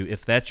blame you.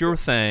 If that's your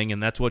thing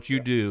and that's what you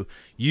do,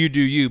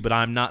 but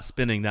I'm not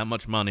spending that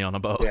much money on a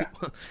bow. Yeah.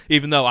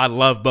 Even though I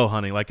love bow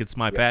hunting, like it's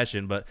my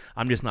passion, but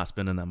I'm just not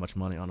spending that much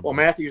money on a bow. Well,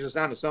 Matthews is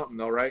onto something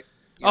though, right?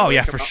 You know, oh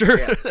yeah, for sure.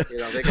 Yeah, you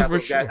know, they got for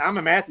those guys. sure. I'm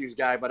a Matthews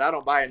guy, but I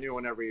don't buy a new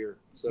one every year.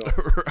 So,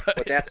 Right.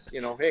 but that's, you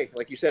know, hey,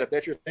 like you said, if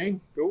that's your thing,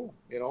 cool.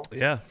 You know.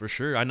 Yeah, for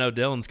sure. I know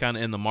Dylan's kind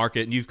of in the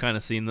market, and you've kind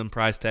of seen them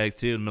price tags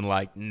too, and been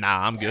like,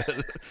 "Nah, I'm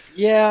good."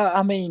 Yeah,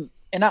 I mean,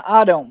 and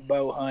I don't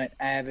bow hunt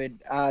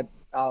avid.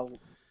 I'll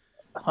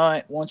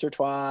hunt once or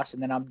twice,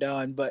 and then I'm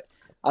done. But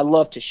I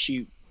love to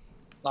shoot.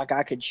 Like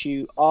I could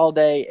shoot all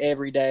day,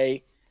 every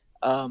day.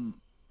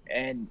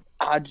 And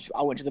I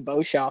went to the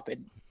bow shop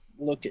and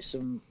looked at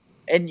some,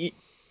 and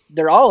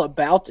they're all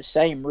about the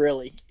same,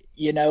 really.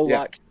 You know, Yeah.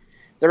 like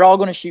they're all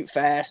going to shoot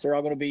fast. They're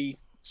all going to be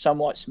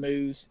somewhat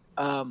smooth.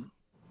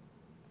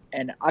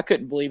 And I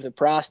couldn't believe the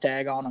price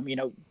tag on them. You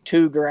know,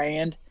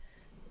 $2,000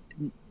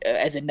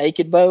 as a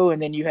naked bow,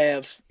 and then you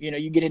have, you know,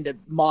 you get into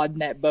modding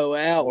that bow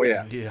out. Oh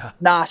yeah, yeah.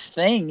 Nice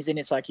things, and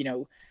it's like, you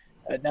know,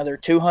 another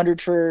 200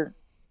 for,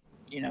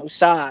 you know,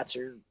 sights,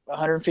 or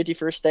 150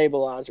 for a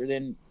stabilizer,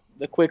 then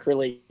the quick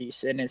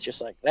release, and it's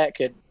just like that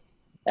could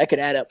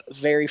add up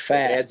very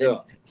fast. It adds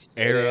up.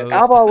 Arrows.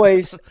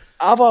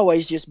 I've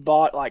always just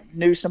bought, like,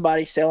 knew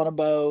somebody selling a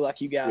bow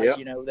like you guys. Yep.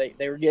 You know,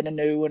 they were getting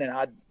a new one, and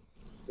I'd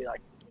be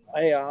like,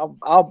 hey,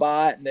 I'll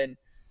buy it, and then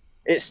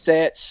it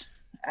sets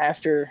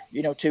after,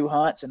 you know, 2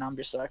 hunts, and I'm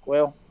just like,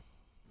 well,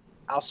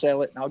 I'll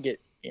sell it, and I'll get,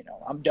 you know,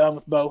 I'm done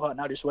with bow hunting.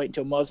 I'll just wait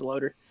until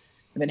muzzleloader,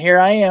 and then here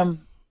I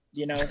am,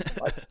 you know,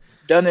 like,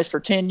 done this for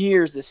 10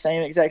 years, the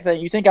same exact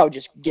thing. You think I would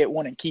just get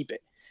one and keep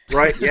it,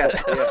 Right? Yeah.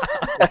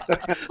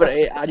 but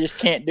I just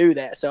can't do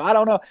that. So I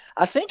don't know.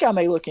 I think I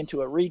may look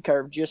into a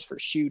recurve just for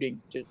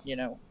shooting, to, you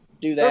know,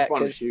 do They're that. fun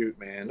to 'cause shoot,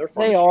 man. They're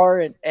fun. they to shoot. are,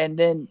 and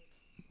then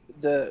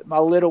my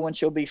little one,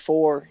 she'll be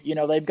 4. You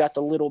know, they've got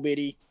the little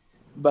bitty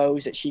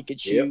bows that she could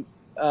shoot.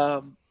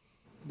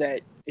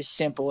 That is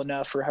simple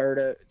enough for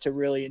her to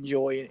really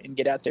enjoy and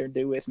get out there and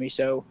do with me.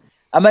 So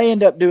I may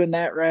end up doing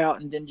that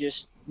route, and then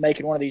just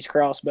making one of these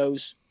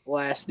crossbows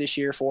last this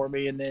year for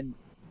me, and then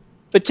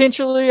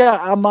potentially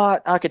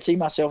I could see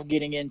myself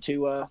getting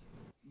into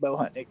bow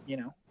hunting, you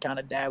know, kind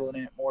of dabbling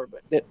in it more.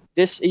 But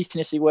this East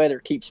Tennessee weather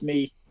keeps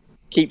me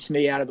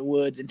out of the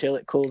woods until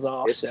it cools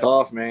off. It's so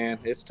tough, man.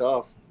 It's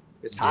tough.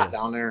 It's hot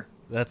down there.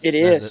 It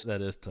is.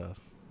 That is tough.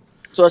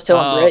 So I was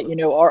telling Brett, you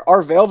know,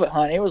 our velvet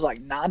hunt, it was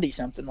like 90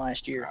 something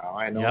last year. Oh,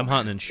 I know. Yeah, I'm man.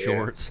 hunting in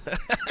shorts.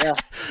 Yeah.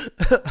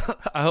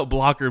 I hope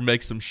Blocker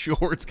makes some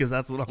shorts, because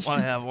that's what I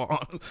might have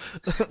on.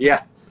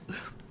 Yeah.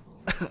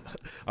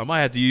 I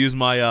might have to use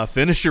my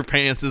finisher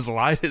pants, as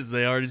light as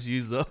they are. Just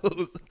use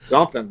those.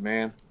 Something,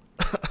 man.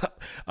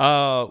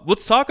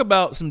 Let's talk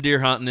about some deer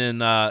hunting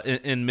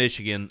in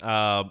Michigan.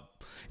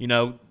 You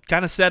know,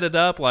 kind of set it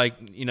up. Like,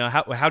 you know,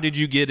 how did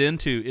you get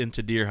into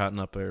deer hunting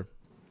up there?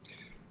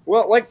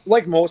 Well,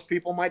 like most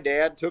people, my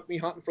dad took me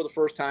hunting for the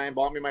first time,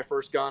 bought me my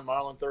first gun,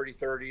 Marlin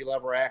 30-30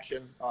 lever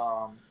action.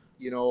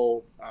 You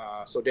know,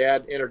 so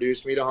Dad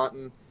introduced me to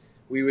hunting.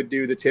 We would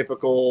do the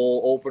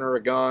typical opener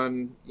a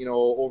gun, you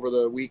know, over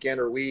the weekend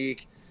or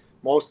week,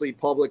 mostly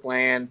public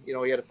land. You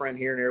know, he had a friend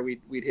here and there.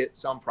 We'd hit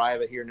some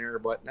private here and there,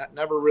 but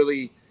never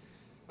really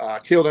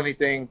killed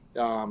anything.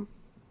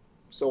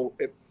 So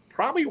it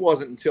probably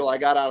wasn't until I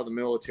got out of the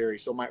military,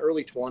 so my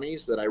early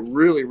 20s, that I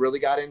really, really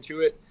got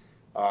into it.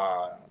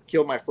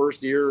 Killed my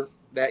first deer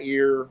that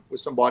year with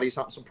some buddies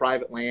hunting some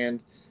private land.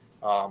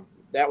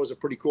 That was a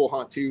pretty cool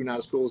hunt too. Not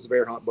as cool as the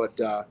bear hunt, but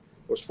there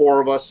was 4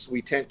 of us.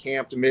 We tent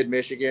camped in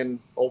mid-Michigan,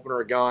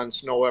 opener a gun,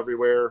 snow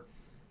everywhere.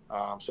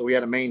 So we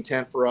had a main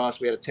tent for us.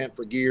 We had a tent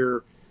for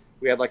gear.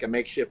 We had like a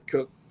makeshift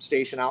cook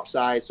station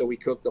outside, so we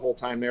cooked the whole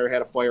time there.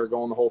 Had a fire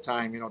going the whole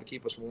time, you know, to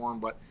keep us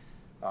warm. But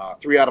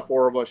 3 out of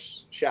 4 of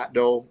us shot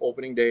doe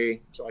opening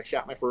day. So I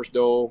shot my first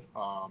doe,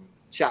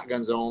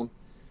 shotgun zone.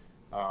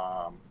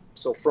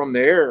 So from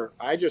there,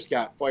 I just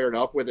got fired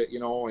up with it, you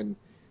know, and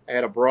I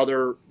had a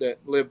brother that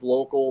lived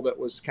local that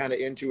was kind of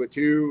into it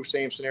too.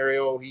 Same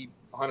scenario. He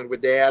hunted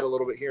with Dad a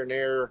little bit here and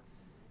there,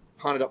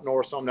 hunted up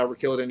north some, never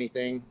killed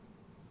anything.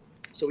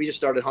 So we just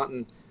started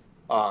hunting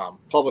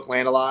public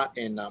land a lot.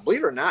 And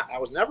believe it or not, I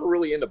was never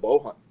really into bow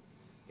hunting.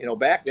 You know,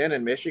 back then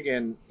in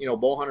Michigan, you know,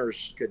 bow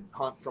hunters could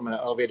hunt from an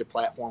elevated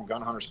platform,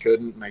 gun hunters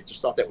couldn't. And I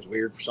just thought that was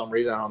weird for some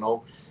reason. I don't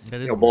know.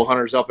 You know, bow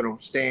hunters up in a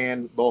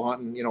stand, bow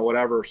hunting, you know,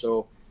 whatever.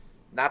 So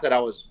not that I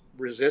was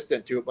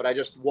resistant to it, but I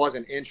just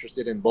wasn't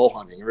interested in bow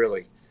hunting,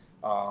 really.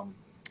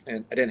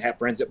 And I didn't have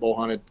friends that bow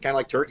hunted, kind of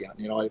like turkey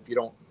hunting. You know, if you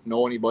don't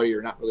know anybody,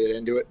 you're not really that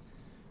into it.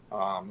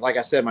 Like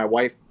I said, my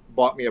wife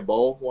bought me a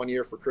bow one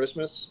year for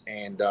Christmas,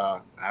 and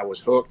I was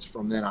hooked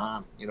from then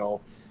on. You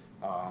know,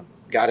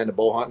 got into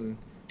bow hunting,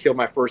 killed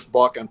my first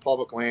buck on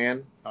public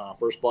land,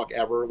 first buck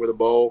ever with a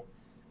bow.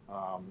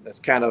 That's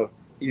kind of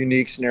a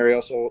unique scenario.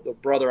 So the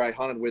brother I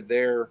hunted with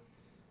there,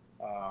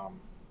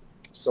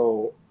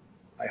 so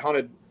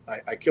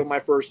I killed my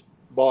first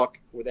buck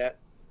with that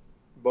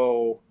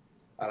bow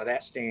out of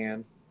that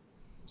stand.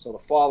 So the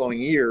following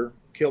year,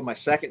 killed my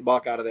second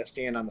buck out of that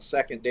stand on the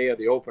second day of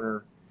the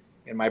opener,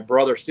 and my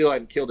brother still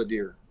hadn't killed a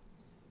deer.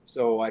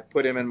 So I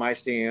put him in my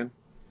stand.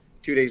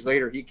 2 days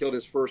later, he killed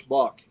his first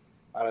buck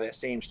out of that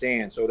same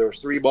stand. So there was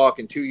 3 buck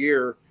in 2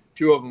 years.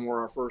 2 of them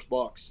were our first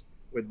bucks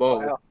with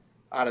bow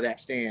out of that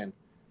stand.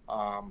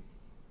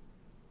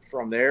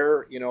 From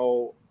there, you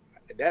know,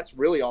 that's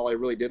really all I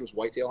really did was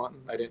whitetail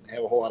hunting. I didn't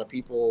have a whole lot of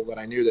people that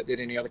I knew that did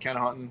any other kind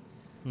of hunting.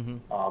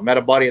 Met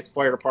a buddy at the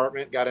fire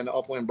department, got into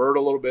upland bird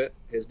a little bit.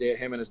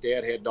 Him and his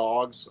dad had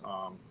dogs.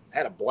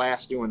 Had a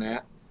blast doing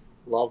that.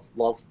 Love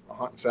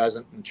hunting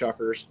pheasant and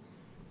chuckers.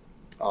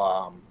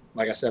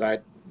 Like I said, I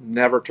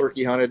never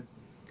turkey hunted.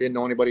 Didn't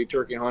know anybody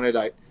turkey hunted.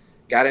 I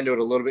got into it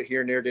a little bit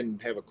here and there.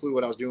 Didn't have a clue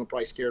what I was doing.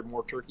 Probably scared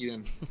more turkey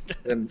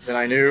than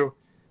I knew.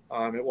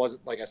 It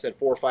wasn't, like I said,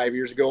 4 or 5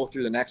 years ago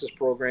through the Nexus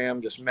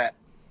program. Just met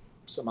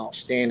some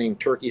outstanding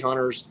turkey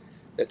hunters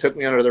that took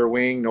me under their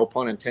wing. No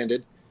pun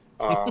intended.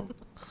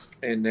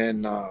 And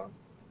then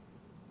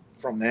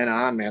from then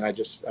on, man,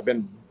 I've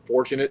been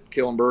fortunate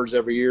killing birds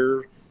every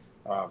year.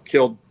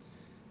 Killed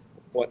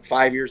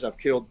 5 years? I've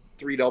killed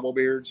 3 double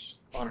beards,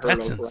 unheard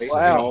of, right?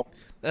 Wow. You know?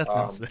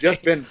 That's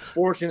just been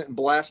fortunate and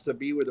blessed to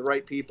be with the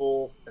right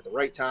people at the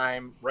right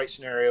time, right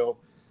scenario.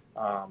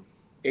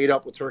 Ate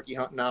up with turkey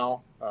hunting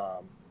now.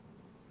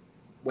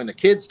 When the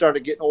kids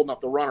started getting old enough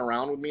to run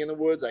around with me in the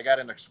woods, I got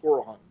into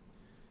squirrel hunting.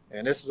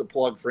 And this is a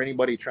plug for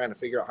anybody trying to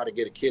figure out how to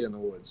get a kid in the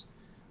woods.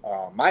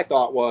 My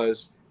thought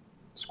was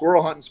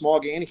squirrel hunting, small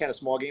game, any kind of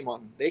small game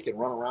hunting, they can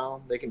run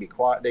around, they can be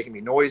quiet, they can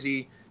be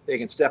noisy, they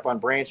can step on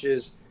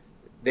branches,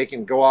 they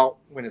can go out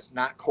when it's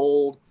not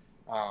cold.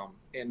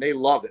 And they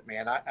love it,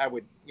 man. I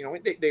would, you know,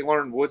 they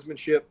learn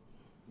woodsmanship,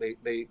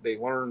 they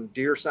learn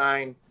deer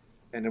sign,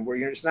 and then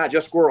it's not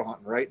just squirrel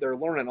hunting, right? They're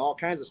learning all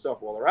kinds of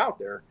stuff while they're out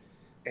there.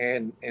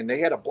 And they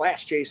had a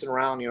blast chasing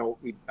around. You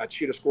know, I'd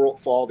shoot a squirrel at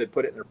fall. They'd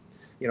put it in their,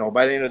 you know,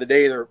 by the end of the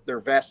day, their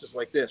vest is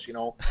like this, you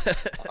know.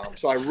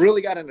 So I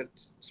really got into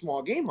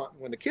small game hunting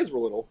when the kids were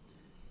little.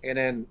 And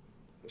then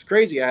it was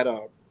crazy. I had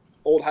a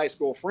old high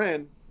school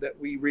friend that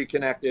we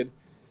reconnected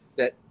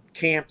that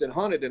camped and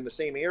hunted in the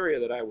same area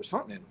that I was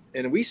hunting in.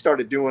 And we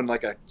started doing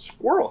like a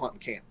squirrel hunting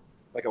camp,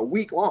 like a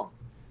week long.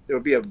 There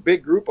would be a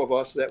big group of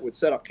us that would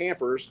set up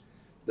campers.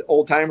 The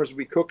old timers would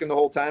be cooking the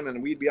whole time,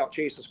 and we'd be out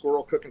chasing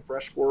squirrel, cooking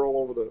fresh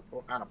squirrel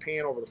on a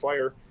pan over the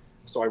fire.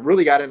 So I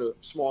really got into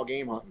small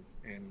game hunting,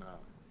 and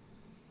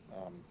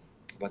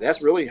but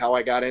that's really how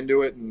I got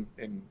into it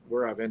and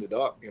where I've ended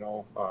up, you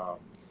know.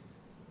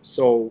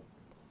 So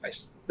I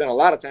spent a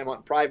lot of time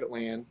hunting private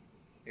land,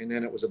 and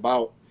then it was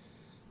about,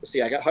 let's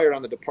see, I got hired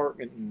on the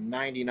department in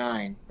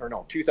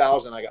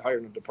 2000. I got hired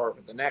in the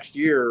department. The next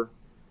year,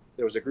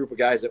 there was a group of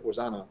guys that was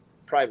on a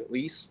private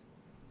lease.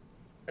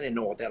 I didn't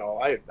know what that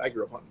all. I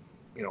grew up on,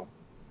 you know,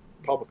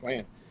 public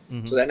land.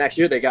 So that next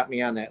year they got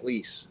me on that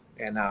lease,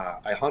 and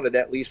I hunted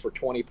that lease for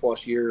 20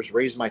 plus years.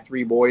 Raised my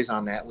 3 boys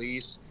on that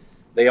lease.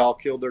 They all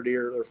killed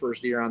their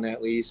first deer on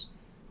that lease.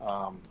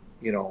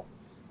 You know,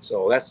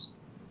 so that's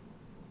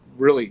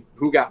really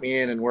who got me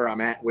in and where I'm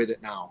at with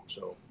it now.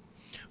 So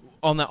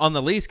on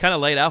the lease, kind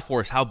of laid out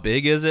for us. How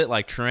big is it?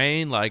 Like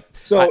terrain? Like,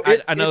 so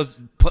I know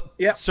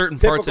certain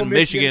parts in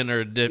Michigan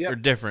are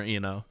different. You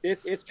know,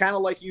 it's kind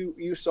of like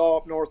you saw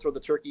up north for the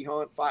turkey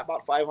hunt.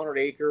 About 500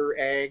 acre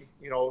ag.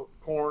 You know,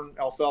 corn,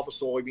 alfalfa,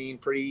 soybean,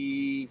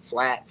 pretty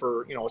flat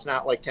for, you know, it's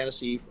not like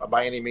Tennessee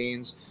by any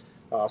means.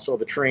 So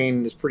the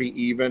terrain is pretty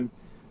even.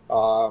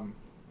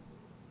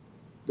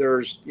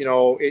 There's, you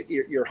know,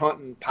 you're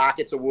hunting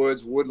pockets of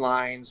woods, wood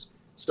lines,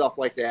 stuff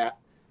like that.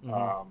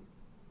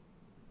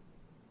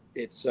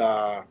 It's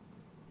like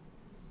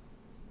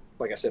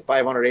I said,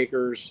 500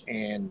 acres,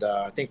 and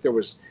I think there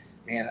was,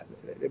 man,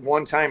 at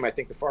one time I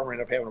think the farmer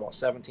ended up having about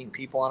 17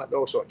 people on it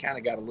though, so it kind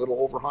of got a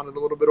little overhunted a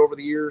little bit over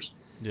the years.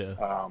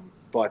 Yeah.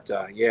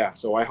 Yeah,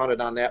 so I hunted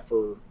on that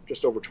for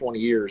just over 20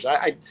 years.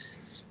 I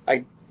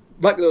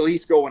let the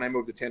lease go when I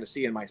moved to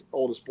Tennessee, and my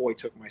oldest boy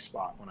took my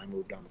spot when I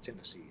moved down to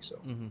Tennessee. So.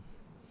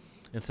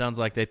 It sounds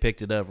like they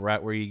picked it up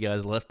right where you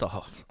guys left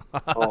off.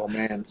 Oh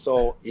man,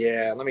 so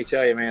yeah, let me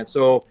tell you, man.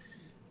 So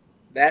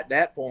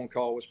that phone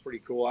call was pretty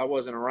cool. I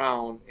wasn't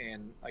around,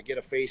 and I get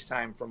a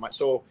FaceTime from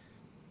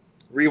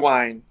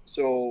rewind.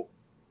 So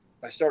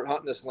I start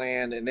hunting this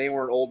land, and they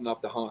weren't old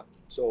enough to hunt.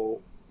 So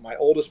my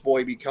oldest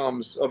boy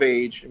becomes of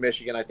age in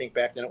Michigan. I think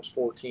back then it was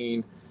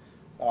 14.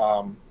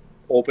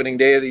 Opening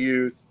day of the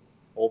youth,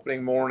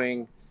 opening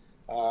morning.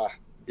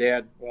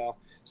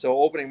 So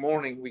opening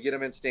morning, we get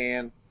him in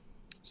stand.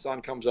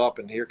 Sun comes up,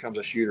 and here comes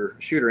a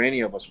shooter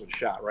any of us would have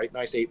shot, right?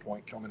 Nice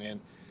 8-point coming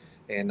in,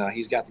 and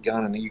he's got the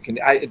gun, and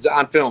it's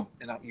on film,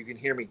 and you can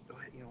hear me, go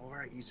ahead, you know, all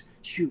right, he's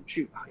shoot,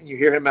 and you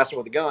hear him messing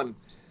with the gun,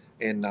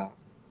 and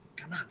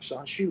come on,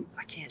 son, shoot.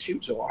 I can't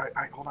shoot, so all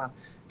right, hold on.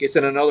 Gets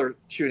in another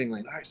shooting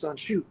lane. All right, son,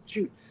 shoot.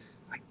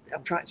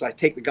 I'm trying, so I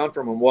take the gun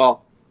from him.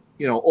 Well,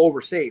 you know,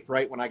 over safe,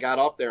 right? When I got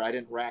up there, I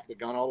didn't rack the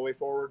gun all the way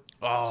forward,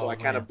 so I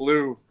kind of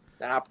blew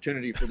the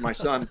opportunity for my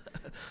son.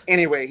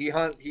 Anyway,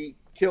 he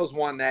kills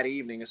one that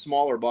evening, a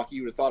smaller buck.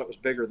 You would have thought it was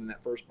bigger than that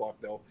first buck,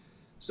 though.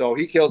 So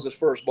he kills his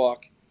first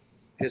buck,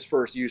 his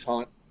first use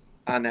hunt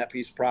on that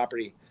piece of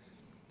property.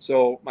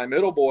 So my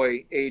middle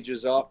boy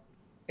ages up,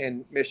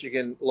 and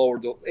Michigan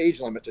lowered the age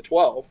limit to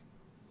 12.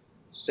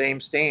 Same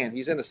stand.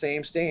 He's in the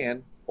same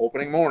stand,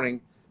 opening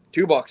morning.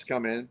 2 bucks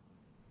come in,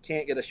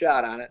 can't get a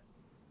shot on it.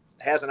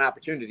 Has an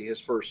opportunity, his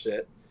first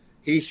sit.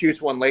 he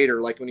shoots one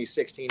later, like when he's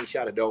 16, he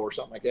shot a doe or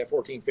something like that.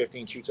 14,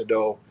 15, shoots a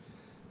doe.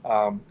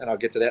 And I'll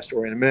get to that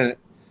story in a minute.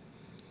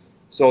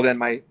 So then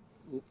my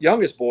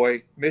youngest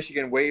boy,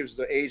 Michigan waives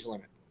the age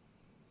limit,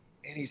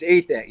 and he's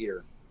 8 that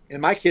year.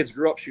 And my kids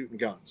grew up shooting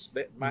guns.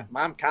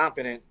 I'm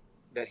confident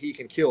that he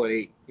can kill at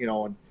 8, you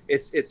know, and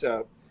it's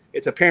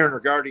a parent or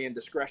guardian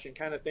discretion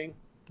kind of thing.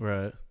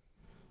 Right.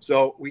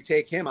 So we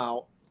take him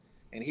out,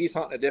 and he's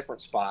hunting a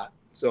different spot.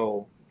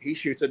 So he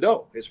shoots a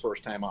doe his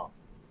first time out,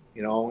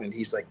 you know, and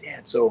he's like,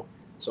 Dad, so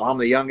I'm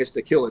the youngest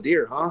to kill a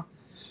deer, huh?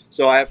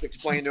 So I have to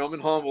explain to him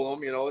and humble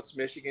him, you know, it's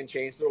Michigan,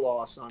 changed their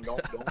law, son.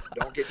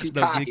 Don't get too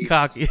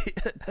cocky.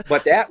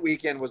 But that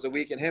weekend was the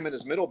weekend him and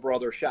his middle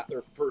brother shot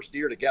their first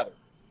deer together.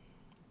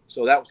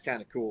 So that was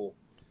kind of cool.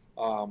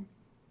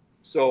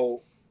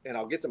 And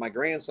I'll get to my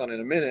grandson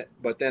in a minute,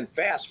 but then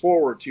fast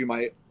forward to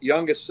my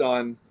youngest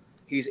son.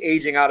 He's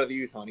aging out of the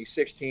youth hunt. He's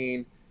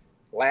 16,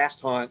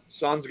 last hunt,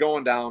 sun's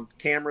going down,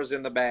 cameras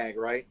in the bag,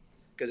 right?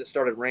 Because it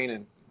started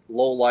raining,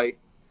 low light.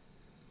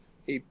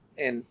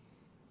 And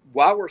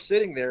while we're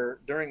sitting there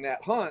during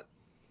that hunt,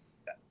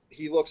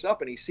 he looks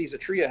up and he sees a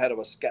tree ahead of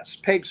us, got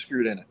pegs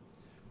screwed in it.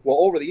 Well,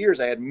 over the years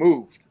I had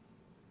moved,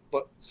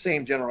 but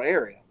same general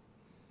area.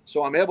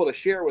 So I'm able to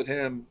share with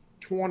him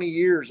 20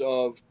 years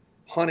of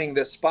hunting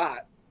this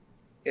spot,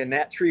 and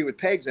that tree with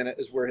pegs in it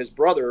is where his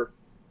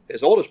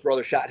oldest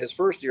brother shot his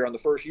first deer on the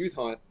first youth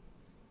hunt.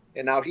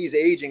 And now he's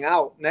aging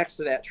out next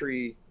to that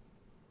tree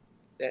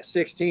at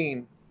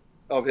 16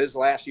 of his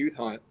last youth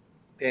hunt,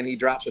 and he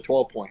drops a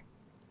 12 point.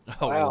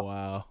 Oh,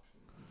 wow.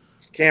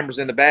 Camera's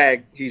in the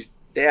bag.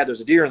 Dad,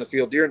 there's a deer in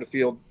the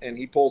field, and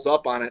he pulls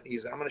up on it.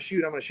 He's, I'm going to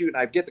shoot. And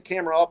I get the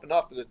camera up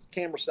enough that the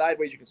camera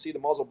sideways, you can see the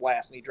muzzle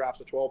blast, and he drops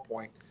a 12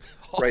 point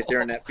right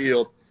there in that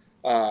field.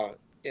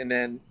 And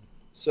then,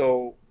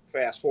 so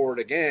fast forward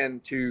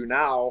again to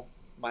now,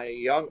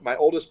 my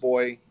oldest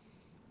boy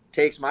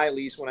takes my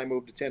lease when I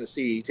moved to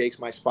Tennessee. He takes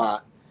my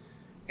spot,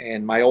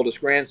 and my oldest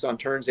grandson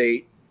turns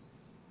 8,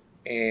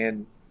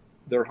 and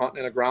they're hunting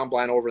in a ground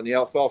blind over in the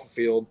alfalfa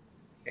field,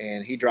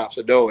 and he drops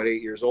a doe at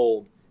 8 years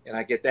old. And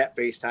I get that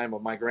FaceTime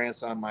of my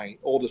grandson, my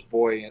oldest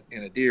boy,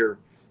 and a deer.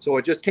 So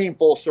it just came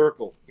full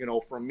circle, you know,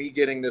 from me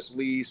getting this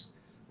lease,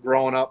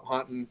 growing up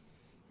hunting,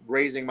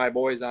 raising my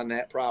boys on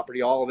that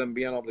property, all of them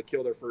being able to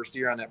kill their first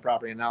deer on that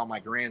property. And now my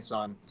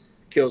grandson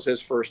kills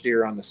his first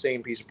deer on the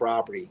same piece of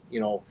property,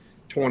 you know,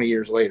 20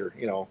 years later,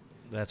 you know.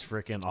 That's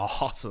freaking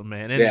awesome,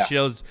 man. And it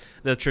shows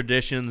the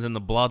traditions and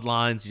the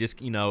bloodlines,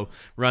 just, you know,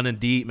 running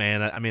deep,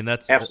 man. I mean,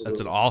 that's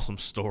an awesome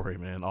story,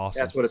 man. Awesome.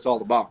 That's what it's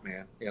all about,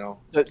 man. You know,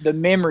 the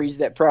memories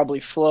that probably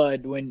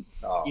flood when,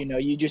 you know,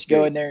 you just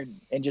go in there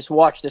and just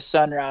watch the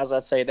sunrise.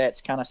 I'd say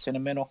that's kind of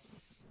sentimental.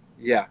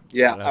 Yeah.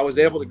 Yeah. I was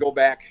able to go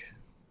back,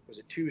 was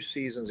it 2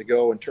 seasons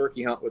ago, and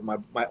turkey hunt with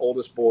my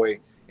oldest boy.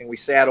 And we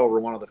sat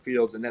over one of the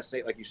fields, and that's,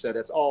 like you said,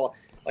 that's all.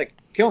 Like,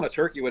 killing a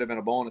turkey would have been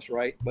a bonus,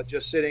 right? But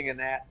just sitting in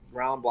that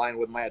ground blind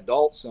with my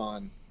adult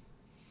son,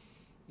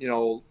 you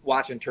know,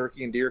 watching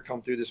turkey and deer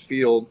come through this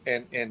field,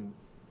 and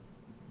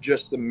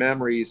just the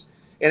memories.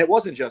 And it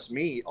wasn't just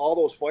me. All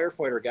those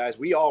firefighter guys,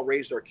 we all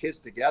raised our kids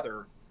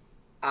together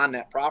on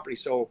that property.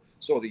 So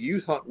the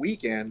youth hunt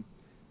weekend,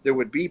 there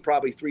would be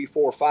probably 3,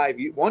 4, 5.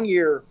 One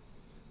year,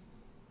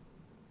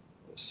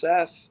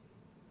 Seth,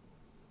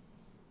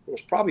 there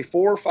was probably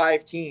 4 or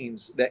 5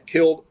 teens that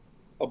killed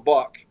a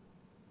buck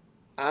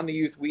on the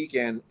youth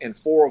weekend, and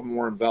 4 of them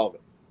were in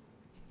velvet.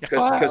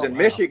 Because in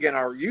Michigan,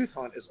 our youth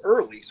hunt is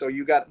early, so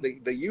you got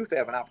the youth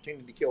have an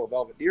opportunity to kill a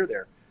velvet deer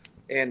there.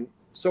 And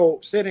so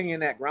sitting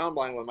in that ground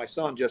blind with my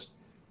son, just,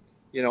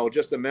 you know,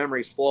 just the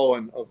memories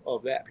flowing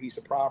of that piece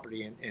of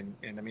property, and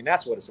I mean,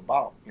 that's what it's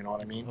about. You know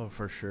what I mean? Oh,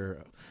 for sure.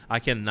 I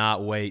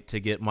cannot wait to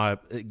get my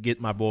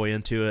boy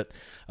into it.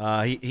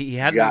 He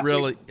hadn't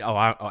really. Oh,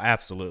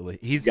 absolutely.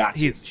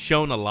 He's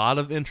shown a lot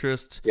of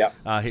interest.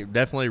 Yeah. He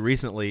definitely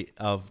recently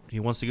he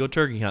wants to go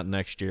turkey hunting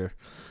next year.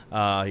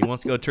 He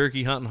wants to go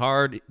turkey hunting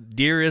hard.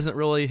 Deer isn't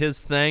really his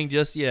thing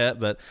just yet,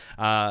 but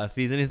if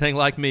he's anything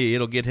like me,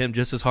 it'll get him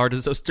just as hard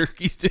as those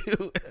turkeys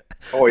do.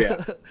 Oh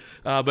yeah.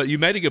 But you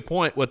made a good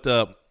point with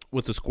the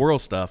squirrel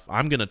stuff.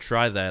 I'm gonna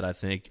try that. I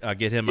think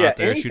get him out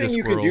there shooting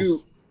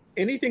squirrels.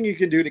 Anything you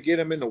can do to get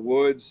them in the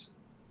woods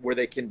where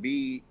they can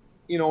be,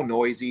 you know,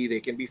 noisy, they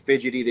can be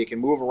fidgety, they can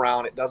move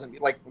around. It doesn't be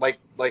like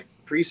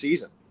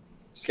preseason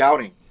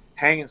scouting,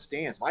 hanging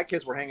stands. My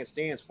kids were hanging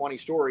stands. Funny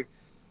story.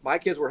 My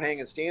kids were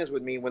hanging stands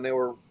with me when they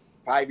were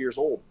 5 years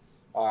old.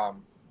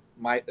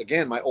 My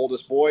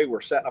oldest boy, we're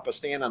setting up a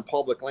stand on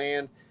public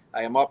land.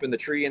 I am up in the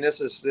tree, and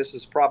this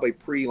is probably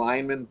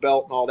pre-lineman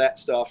belt and all that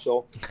stuff.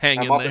 So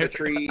I'm up in the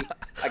tree.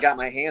 I got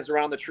my hands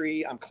around the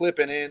tree. I'm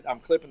clipping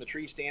the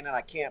tree stand, and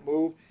I can't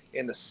move.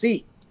 And the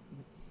seat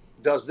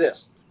does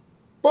this.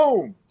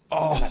 Boom.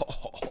 Oh.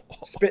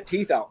 Spit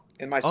teeth out.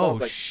 And my son's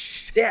like,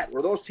 Dad,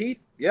 were those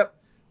teeth? Yep.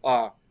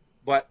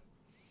 But,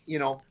 you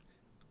know,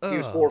 he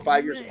was 4 or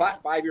 5 years,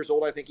 5 years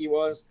old, I think he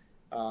was.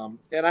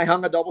 And I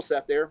hung a double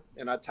set there,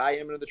 and I'd tie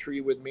him into the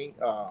tree with me.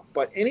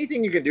 But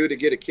anything you can do to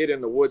get a kid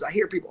in the woods. I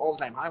hear people all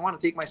the time, I want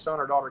to take my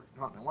son or daughter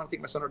hunting. I want to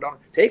take my son or daughter.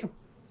 Take them.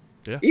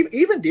 Yeah.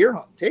 Even deer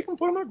hunt. Take them,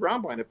 put them on a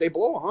ground blind. If they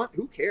blow a hunt,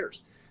 who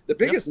cares? The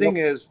biggest thing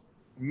is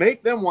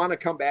make them want to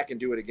come back and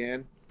do it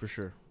again. For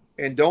sure.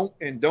 And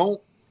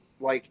don't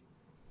like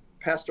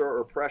pester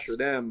or pressure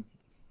them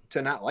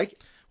to not like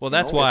it. Well,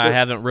 that's why I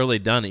haven't really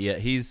done it yet.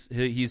 He's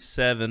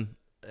 7.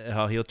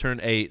 He'll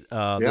turn 8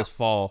 this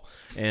fall,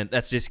 and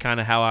that's just kind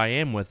of how I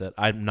am with it.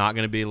 I'm not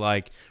going to be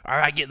like, all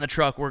right, get in the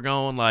truck, we're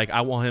going. Like,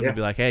 I want him to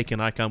be like, hey, can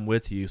I come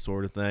with you,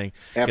 sort of thing.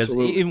 Because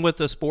even with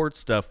the sports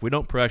stuff, we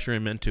don't pressure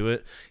him into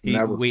it.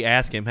 We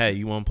ask him, hey,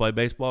 you want to play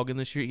baseball again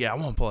this year? Yeah, I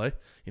want to play.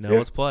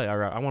 Let's play. All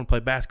right, I want to play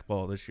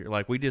basketball this year.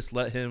 Like, we just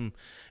let him,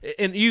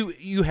 and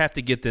you have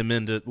to get them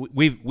into.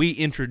 We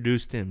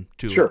introduced him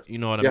to it. You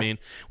know what I mean?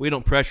 We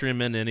don't pressure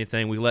him into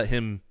anything. We let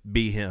him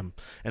be him.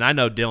 And I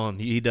know Dylan,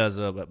 he does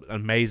an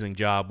amazing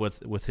job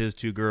with his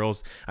 2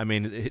 girls. I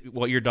mean,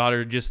 your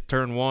daughter just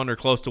turned 1 or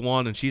close to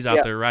 1, and she's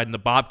out there riding the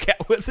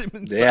bobcat with him.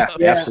 And stuff.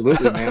 Yeah,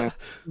 absolutely, man.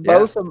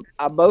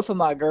 Both of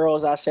my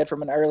girls, I said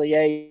from an early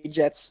age,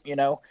 that's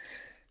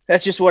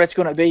just what it's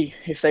going to be.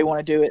 If they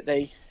want to do it,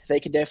 they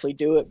can definitely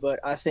do it. But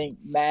I think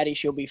Maddie,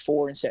 she'll be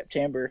 4 in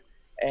September,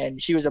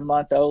 and she was a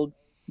month old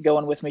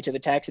going with me to the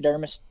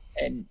taxidermist.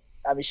 And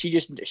I mean, she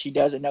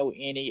doesn't know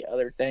any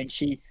other thing.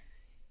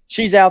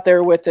 She's out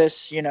there with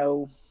us,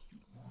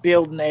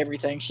 building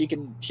everything. She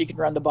can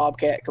run the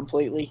bobcat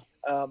completely.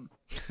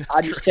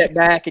 I just sit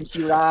back and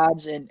she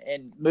rides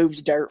and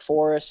moves dirt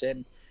for us.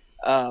 And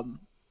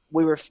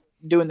we were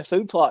doing the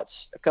food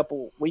plots a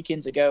couple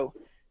weekends ago,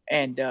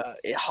 and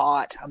it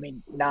hot. I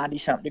mean,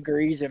 90-something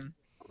degrees, and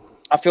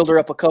I filled her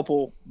up a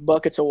couple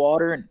buckets of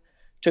water and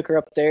took her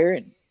up there,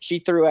 and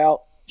she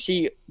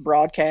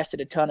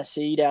broadcasted a ton of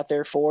seed out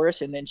there for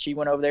us. And then she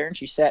went over there and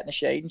she sat in the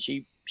shade and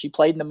she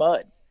played in the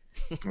mud.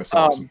 That's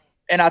awesome.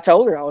 And I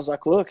told her, I was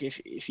like, look,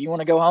 if you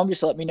want to go home,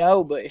 just let me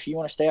know. But if you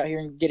want to stay out here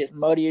and get as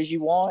muddy as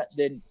you want,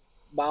 then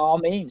by all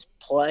means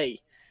play.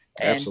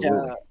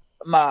 Absolutely.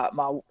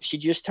 And she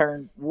just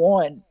turned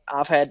 1.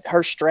 I've had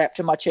her strapped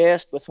to my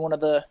chest with one of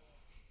the,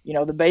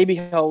 the baby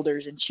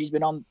holders, and she's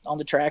been on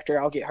the tractor.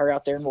 I'll get her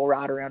out there and we'll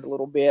ride around a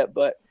little bit.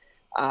 But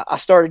I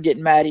started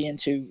getting Maddie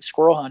into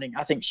squirrel hunting.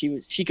 I think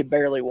she could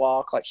barely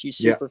walk, like she's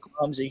super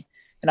clumsy.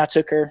 And I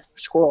took her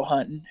squirrel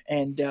hunting,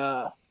 and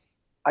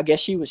I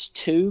guess she was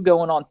 2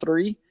 going on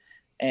 3,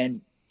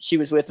 and she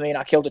was with me, and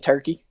I killed a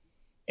turkey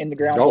in the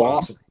ground. Oh,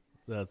 awesome.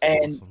 That's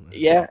awesome.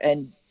 Yeah.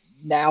 And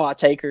now I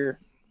take her,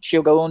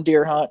 she'll go on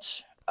deer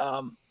hunts.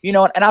 And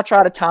I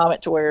try to time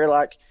it to where,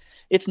 like,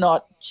 it's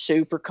not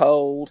super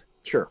cold.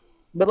 Sure.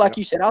 But like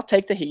you said, I'll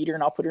take the heater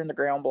and I'll put her in the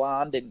ground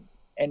blind,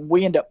 and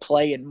we end up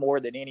playing more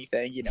than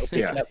anything,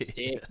 picking up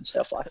sticks and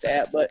stuff like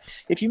that. But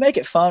if you make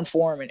it fun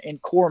for them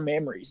and core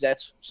memories,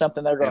 that's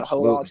something they're going to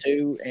hold on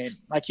to. And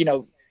like,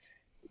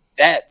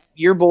 that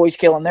your boys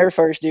killing their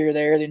first deer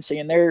there, then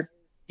seeing their,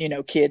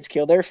 kids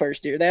kill their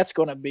first deer, that's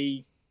going to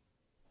be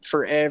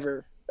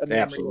forever a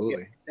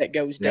memory that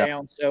goes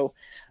down. So,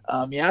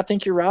 I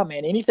think you're right,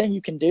 man. Anything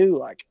you can do,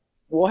 like,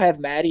 we'll have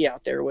Maddie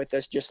out there with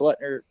us, just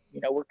letting her,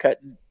 we're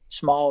cutting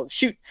small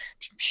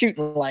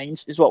shooting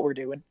lanes is what we're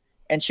doing.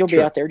 And she'll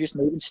be out there just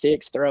moving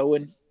sticks,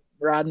 throwing,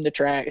 riding the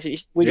track.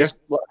 We just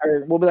let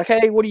her, we'll be like,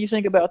 hey, what do you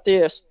think about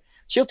this?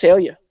 She'll tell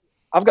you.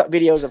 I've got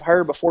videos of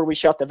her before we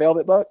shot the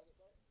velvet buck.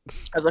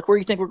 I was like, where do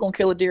you think we're going to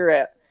kill a deer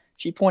at?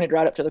 She pointed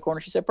right up to the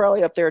corner. She said,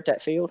 probably up there at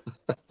that field.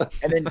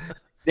 And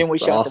then we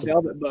shot the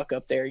velvet buck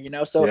up there,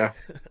 So,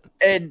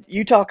 and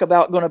you talk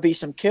about going to be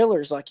some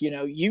killers. Like,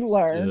 you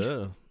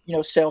learned,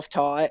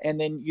 self-taught, and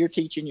then you're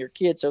teaching your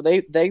kids. So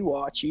they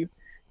watch you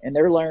and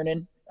they're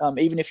learning,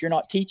 even if you're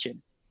not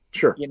teaching.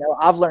 Sure.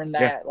 I've learned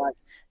that, like,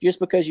 just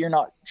because you're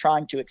not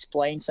trying to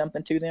explain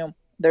something to them,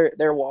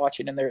 they're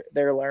watching and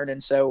they're learning.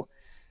 So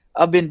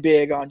I've been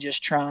big on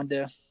just trying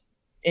to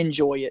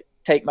enjoy it,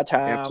 take my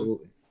time,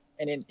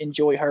 and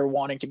enjoy her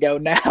wanting to go.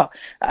 Now,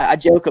 I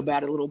joke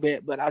about it a little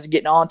bit, but I was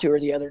getting on to her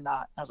the other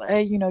night. I was like,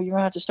 hey, you're going to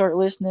have to start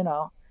listening.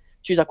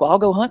 She's like, well, I'll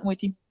go hunting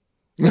with you.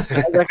 I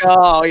was like,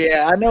 oh,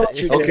 yeah, I know what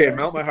you're doing. Okay,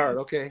 melt my heart.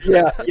 Okay.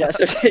 Yeah.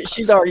 So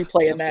she's already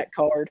playing that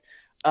card.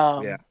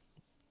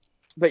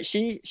 But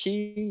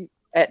she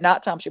at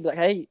nighttime, she'll be like,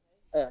 hey,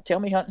 tell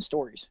me hunting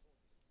stories.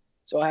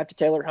 So I have to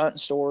tell her hunting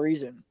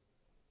stories, and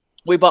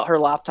we bought her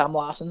lifetime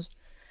license.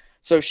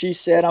 So she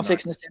said, I'm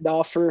fixing to send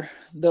off for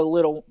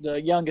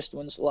the youngest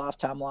one's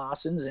lifetime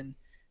license.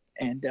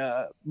 And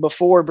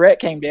before Brett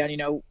came down,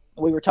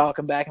 we were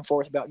talking back and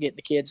forth about getting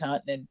the kids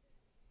hunting. And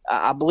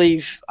I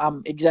believe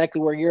I'm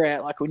exactly where you're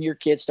at. Like, when your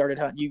kids started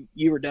hunting,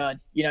 you were done.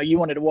 You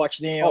wanted to watch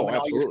them, and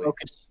all your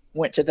focus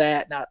went to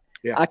that. And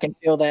I can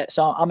feel that.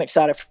 So I'm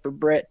excited for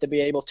Brett to be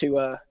able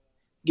to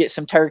get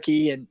some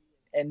turkey, and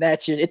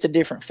that's just, it's a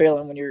different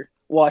feeling when you're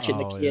watching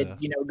the kid,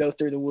 go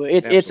through the wood.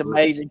 It's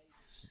amazing.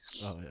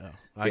 Oh yeah.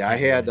 I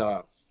had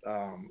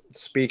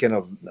speaking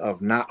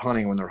of not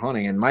hunting when they're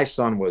hunting, and my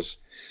son was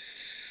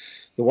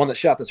the one that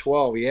shot the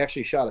 12. He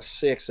actually shot a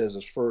 6 as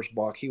his first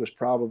buck. He was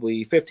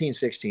probably 15,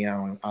 16.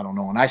 I don't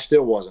know. And I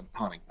still wasn't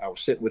hunting. I was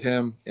sitting with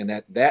him, and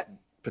that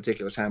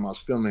particular time I was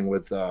filming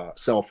with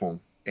cell phone.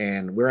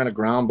 and we're in a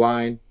ground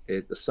blind.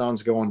 The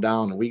sun's going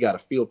down, and we got a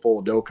field full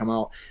of doe come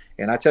out.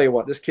 And I tell you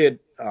what, this kid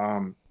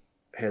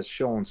has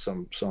shown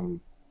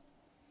some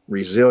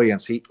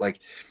resilience.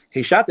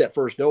 He shot that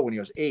first doe when he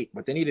was 8,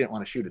 but then he didn't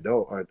want to shoot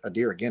a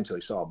deer again until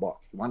he saw a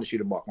buck. He wanted to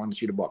shoot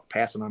a buck,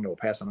 passing on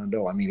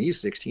doe. I mean, he's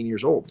 16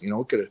 years old.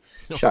 Could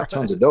have shot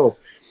tons of doe.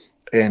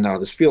 And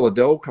this field of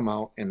doe come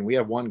out, and we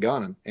have one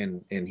gun,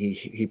 and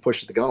he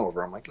pushes the gun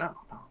over. I'm like, no.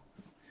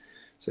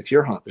 It's like,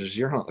 your hunt. This is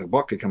your hunt. A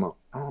buck could come out.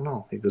 I don't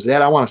know. He goes,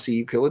 Dad, I want to see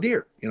you kill a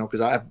deer.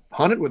 Because I've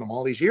hunted with him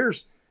all these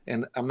years,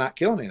 and I'm not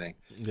killing anything.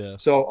 Yeah.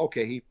 So,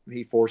 okay,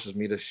 he forces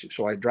me to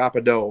so I drop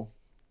a doe.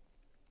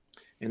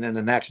 And then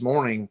the next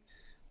morning,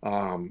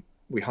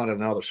 we hunted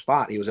another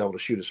spot. He was able to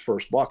shoot his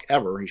first buck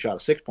ever. He shot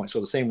a 6-point. So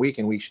the same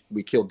weekend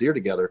we killed deer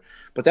together.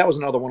 But that was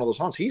another one of those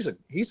hunts. He's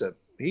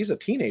a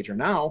teenager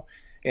now,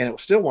 and it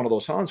was still one of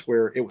those hunts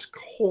where it was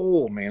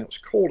cold, man. It was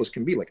cold as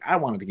can be. Like, I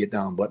wanted to get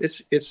down, but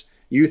it's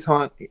youth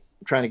hunt,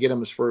 trying to get him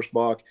his first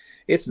buck.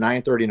 It's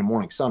 9:30 in the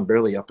morning. Sun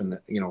barely up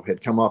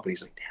had come up, and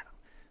he's like, Dad,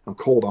 I'm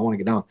cold. I want to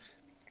get down.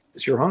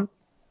 It's your hunt.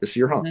 This is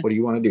your hunt. Mm-hmm. What do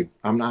you want to do?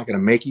 I'm not going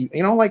to make you,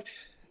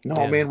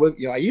 no, man.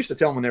 I used to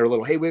tell them when they were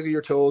little, hey, wiggle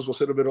your toes. We'll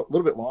sit a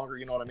little bit longer.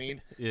 You know what I mean?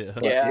 Yeah.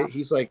 But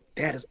he's like,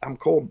 Dad, I'm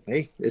cold.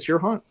 Hey, it's your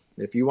hunt.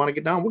 If you want to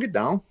get down, we'll get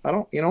down. I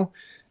don't,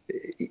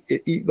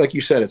 like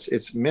you said,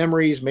 it's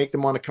memories, make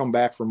them want to come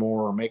back for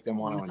more, or make them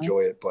want to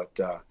enjoy it. But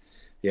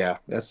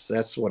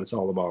that's what it's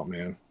all about,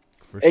 man.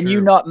 And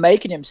you not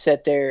making him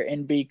sit there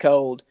and be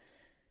cold.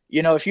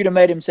 If you'd have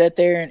made him sit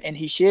there and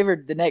he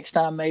shivered, the next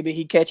time maybe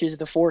he catches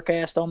the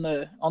forecast on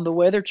the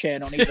Weather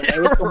Channel, and he's like,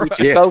 hey, it's gonna be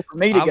too cold for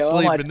me to go.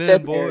 I'm sleeping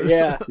in, boy.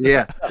 Yeah.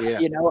 Yeah.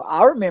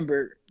 I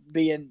remember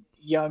being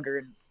younger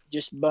and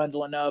just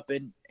bundling up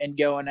and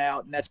going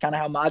out, and that's kind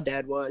of how my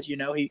dad was. He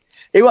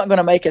wasn't going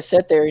to make us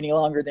sit there any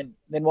longer than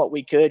what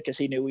we could, because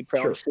he knew we'd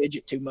probably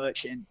fidget too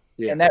much, and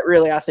that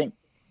really, I think,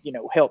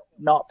 helped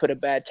not put a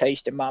bad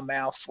taste in my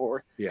mouth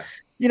for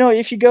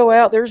if you go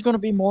out, there's going to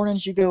be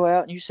mornings you go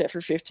out and you sit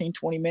for 15,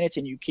 20 minutes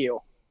and you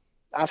kill.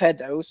 I've had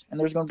those, and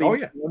there's going to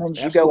be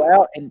mornings you go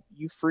out and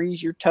you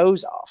freeze your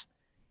toes off.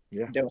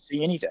 Yeah, you don't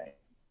see anything.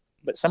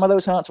 But some of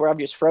those hunts where I've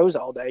just froze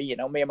all day,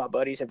 me and my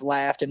buddies have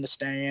laughed in the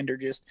stand, or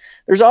just,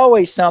 there's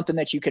always something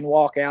that you can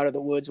walk out of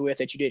the woods with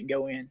that you didn't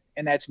go in,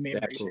 and that's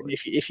memories. And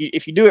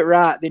if you do it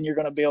right, then you're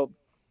going to build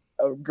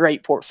a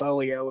great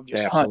portfolio of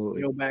just hunting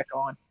to go back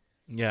on.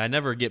 Yeah, I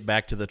never get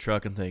back to the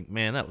truck and think,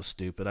 man, that was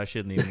stupid. I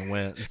shouldn't even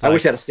went. I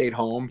wish I'd have stayed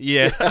home.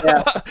 Yeah.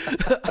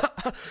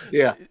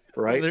 Yeah,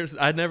 right.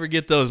 I never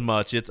get those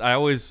much. I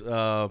always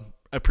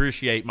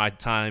appreciate my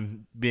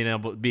time being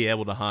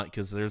able to hunt,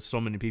 because there's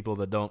so many people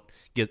that don't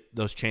get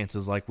those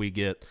chances like we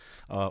get,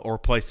 or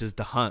places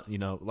to hunt.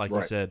 Like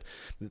you said,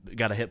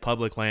 got to hit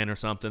public land or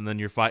something, then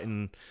you're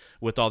fighting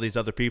with all these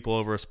other people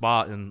over a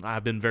spot. And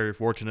I've been very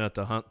fortunate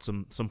to hunt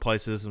some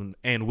places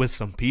and with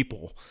some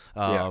people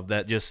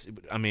that just,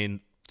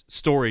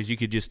 stories, you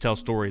could just tell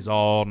stories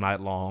all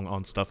night long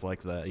on stuff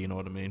like that. You know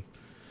what I mean?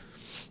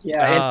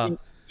 Yeah.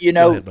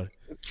 Go ahead, buddy.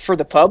 For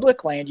the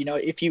public land,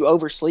 if you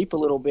oversleep a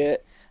little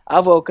bit, I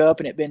woke up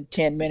and it'd been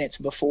 10 minutes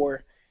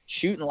before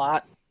shooting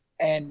light,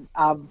 and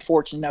I'm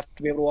fortunate enough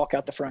to be able to walk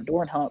out the front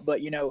door and hunt.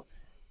 But,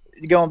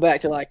 going back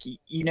to, like,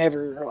 you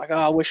never are like, oh,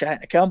 I wish I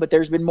hadn't come. But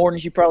there's been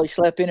mornings you probably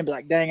slept in and be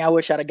like, dang, I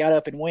wish I'd have got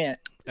up and went.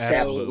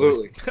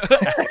 Absolutely.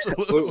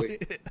 Absolutely.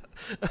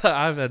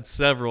 I've had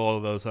several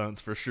of those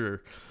hunts for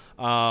sure.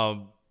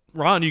 Ron,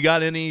 you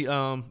got any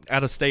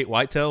out-of-state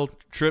whitetail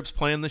trips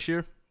planned this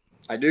year?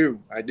 I do.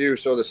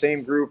 So the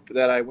same group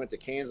that I went to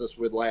Kansas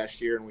with last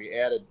year, and we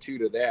added 2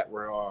 to that,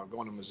 we're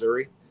going to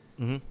Missouri.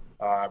 Mm-hmm.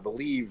 I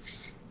believe,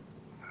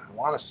 I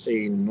want to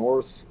say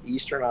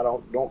northeastern. I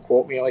don't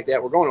quote me like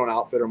that. We're going to an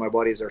outfitter. My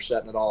buddies are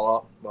setting it all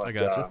up,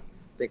 but I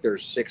think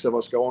there's 6 of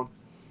us going.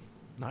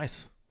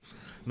 Nice.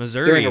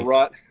 Missouri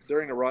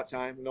during the rut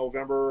time,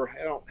 November.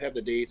 I don't have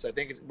the dates. I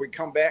think we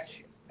come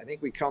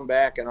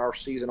back, and our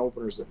season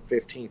opener is the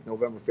 15th,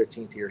 November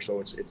 15th here. So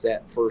it's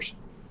that first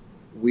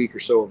week or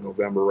so of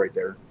November right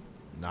there.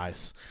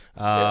 Nice.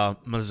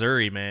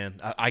 Missouri,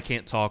 man, I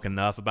can't talk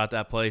enough about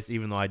that place,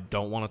 even though I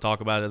don't want to talk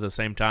about it at the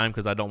same time,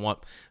 because I don't want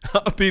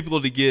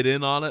people to get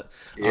in on it.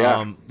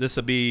 This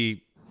will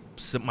be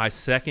my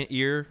second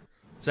or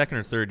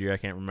third year, I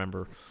can't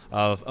remember,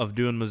 of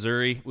doing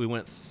Missouri. We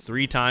went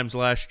 3 times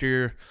last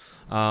year.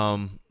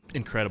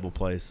 Incredible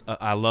place.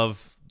 I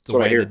love the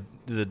way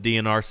the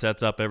DNR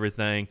sets up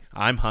everything.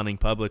 I'm hunting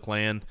public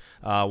land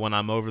when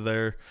I'm over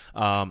there,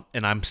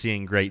 and I'm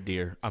seeing great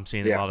deer. I'm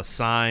seeing a lot of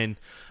sign.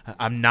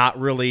 I'm not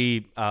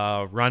really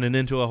running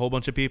into a whole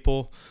bunch of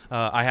people.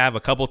 I have a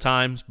couple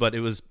times, but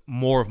it was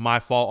more of my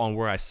fault on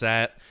where I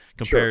sat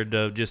compared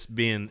to just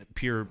being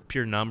pure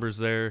numbers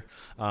there.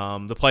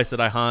 The place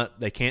that I hunt,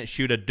 they can't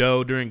shoot a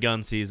doe during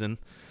gun season.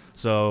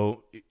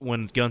 So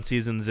when gun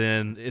season's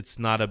in,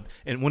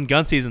 and when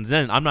gun season's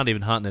in, I'm not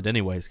even hunting it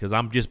anyways, because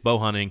I'm just bow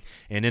hunting.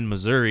 And in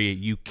Missouri,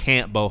 you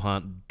can't bow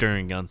hunt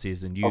during gun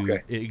season.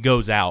 It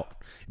goes out.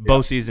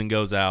 Bow season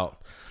goes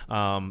out.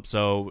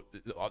 So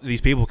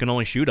these people can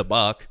only shoot a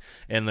buck,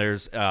 and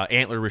there's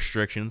antler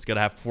restrictions. Got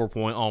to have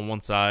 4-point on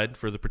one side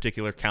for the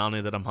particular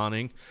county that I'm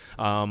hunting.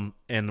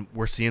 And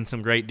we're seeing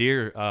some great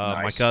deer.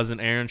 Nice. My cousin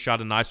Aaron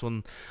shot a nice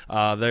one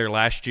there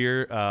last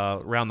year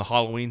around the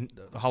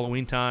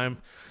Halloween time.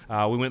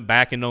 We went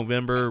back in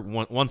November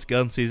once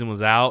gun season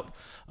was out.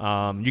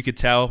 You could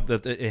tell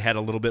that it had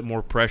a little bit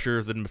more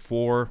pressure than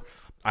before.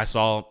 I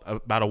saw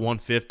about a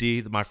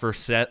 150 my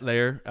first set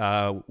there.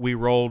 We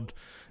rolled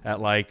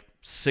at like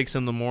 6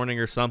 in the morning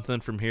or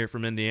something from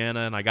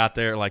Indiana, and I got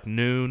there at like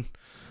noon,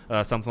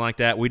 something like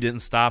that. We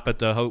didn't stop at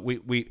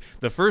the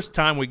the first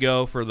time we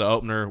go for the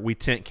opener, we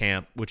tent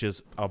camp, which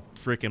is a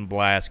freaking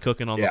blast,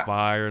 cooking on the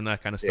fire and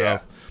that kind of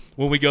stuff.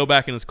 When we go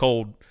back and it's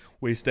cold,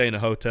 we stay in a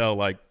hotel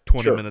like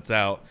 20 minutes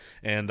out,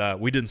 and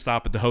we didn't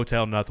stop at the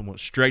hotel, nothing. Went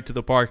straight to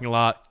the parking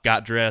lot,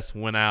 got dressed,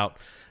 went out.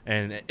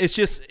 And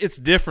it's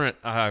different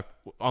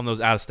on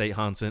those out-of-state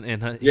hunts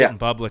and hitting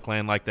public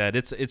land like that.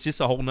 It's just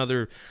a whole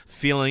nother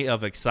feeling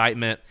of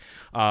excitement.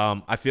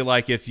 I feel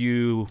like if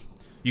you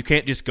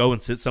can't just go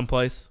and sit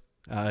someplace.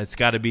 It's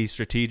got to be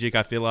strategic.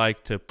 I feel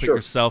like to put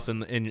yourself in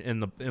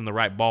the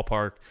right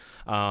ballpark.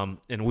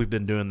 And we've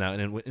been doing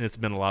that, and it's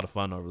been a lot of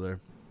fun over there.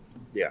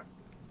 Yeah.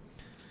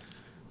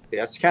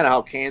 Yeah, that's kind of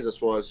how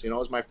Kansas was. It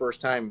was my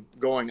first time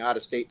going out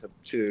of state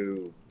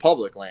to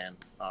public land.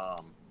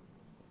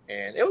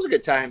 And it was a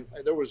good time.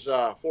 There was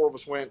 4 of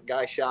us went.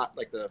 Guy shot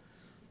like the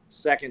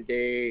second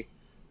day.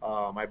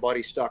 My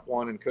buddy stuck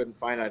one and couldn't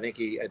find it.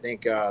 I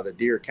think the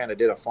deer kind of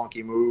did a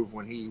funky move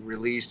when he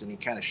released, and he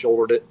kind of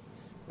shouldered it.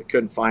 They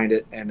couldn't find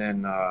it, and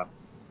then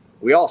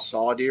we all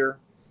saw deer.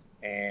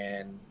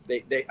 And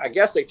they I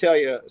guess they tell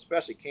you,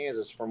 especially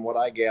Kansas, from what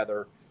I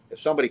gather, if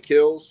somebody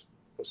kills,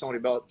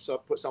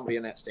 put somebody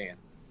in that stand.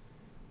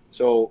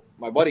 So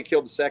my buddy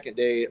killed the second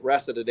day,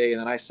 rest of the day, and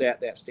then I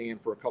sat that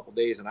stand for a couple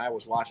days, and I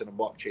was watching a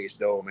buck chase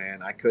doe,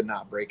 man. I could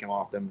not break him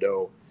off them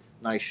doe.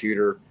 Nice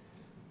shooter.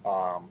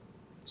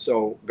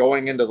 So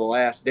going into the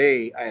last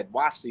day, I had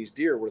watched these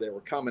deer where they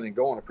were coming and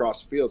going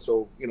across the field.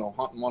 So,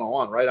 hunting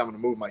 101, right? I'm going to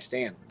move my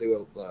stand,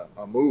 do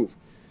a move.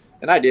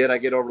 And I did. I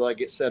get over there, I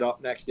get set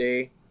up next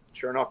day.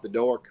 Sure enough, the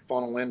doe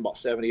funnel in about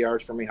 70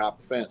 yards from me, hop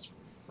the fence,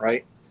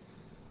 right?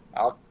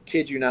 I'll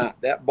kid you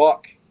not. That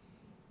buck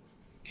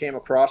came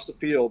across the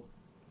field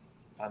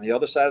on the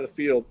other side of the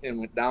field and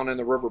went down in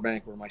the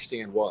riverbank where my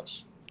stand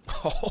was.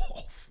 Oh,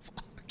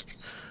 fuck.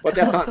 But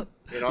that's hunting.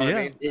 You know what I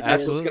mean? Absolutely.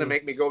 That's what's going to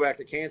make me go back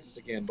to Kansas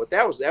again. But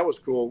that was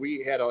cool.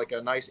 We had like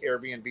a nice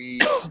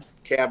Airbnb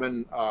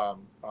cabin. It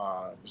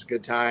was a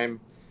good time.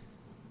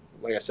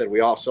 Like I said,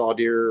 we all saw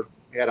deer.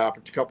 A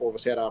couple of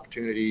us had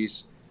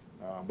opportunities.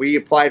 We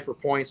applied for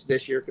points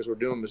this year because we're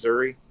doing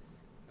Missouri.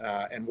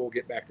 And we'll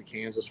get back to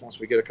Kansas once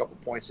we get a couple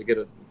points to get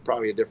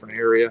probably a different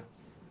area.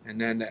 And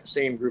then that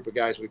same group of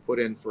guys we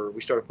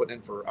started putting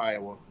in for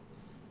Iowa.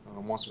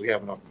 Once we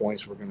have enough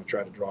points, we're going to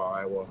try to draw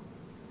Iowa.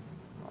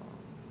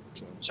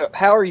 So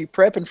how are you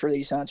prepping for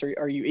these hunts?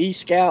 Are you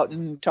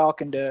e-scouting,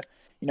 talking to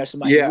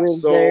somebody who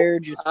lives there?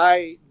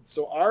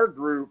 So our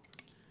group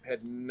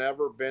had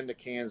never been to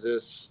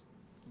Kansas,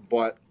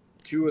 but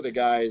 2 of the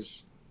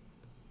guys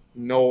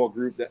know a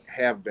group that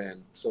have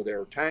been. So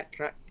they're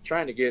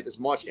trying to get as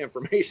much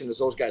information as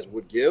those guys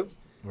would give,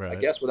 right, I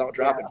guess, without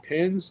dropping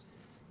pins.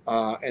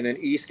 And then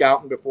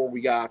e-scouting before we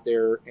got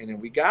there. And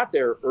then we got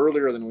there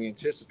earlier than we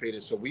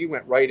anticipated. So we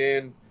went right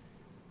in,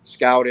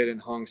 scouted,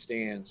 and hung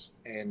stands.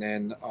 And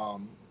then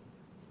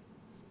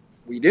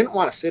we didn't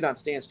want to sit on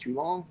stands too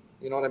long.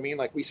 You know what I mean?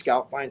 Like we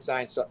sat in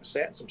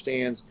some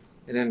stands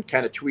and then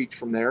kind of tweaked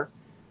from there.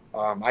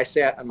 I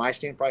sat on my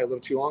stand probably a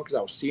little too long because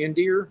I was seeing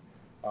deer,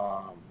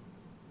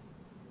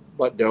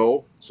 but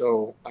doe.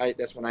 So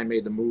that's when I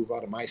made the move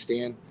out of my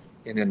stand.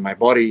 And then my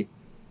buddy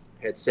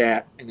had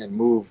sat and then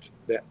moved.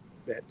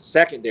 That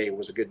second day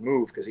was a good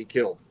move because he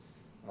killed.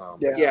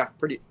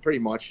 Pretty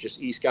much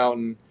just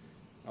e-scouting,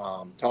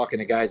 talking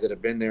to guys that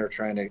have been there,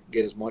 trying to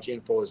get as much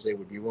info as they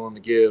would be willing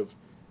to give,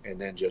 and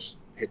then just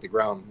hit the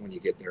ground when you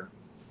get there.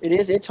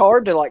 It's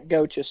hard to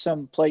go to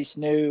some place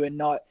new and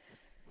not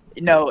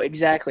know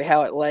exactly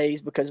how it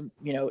lays because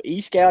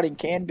e-scouting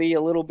can be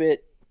a little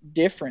bit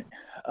different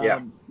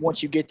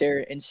once you get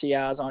there and see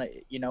eyes on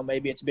it.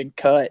 Maybe it's been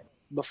cut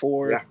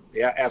before.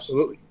 Yeah,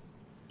 absolutely.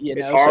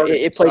 It's hard. So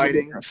it plays a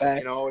different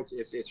fact.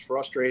 It's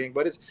frustrating,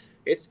 but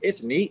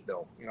it's neat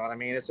though. You know what I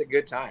mean? It's a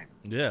good time.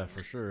 Yeah,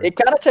 for sure. It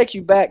kind of takes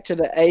you back to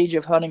the age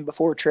of hunting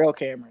before trail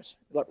cameras,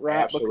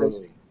 right? Absolutely.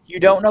 Because you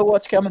don't know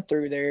what's coming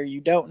through there.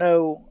 You don't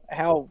know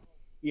how,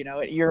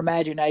 your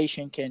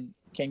imagination can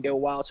go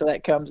wild. So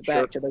that comes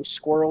back to those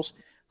squirrels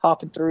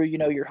hopping through.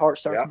 Your heart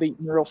starts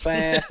beating real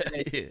fast.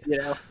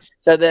 And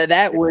so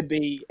that would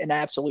be an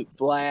absolute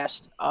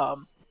blast.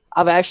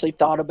 I've actually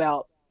thought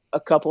about a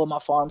couple of my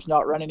farms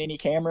not running any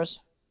cameras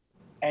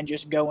and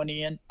just going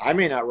in. I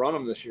may not run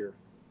them this year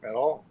at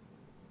all.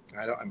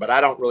 But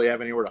I don't really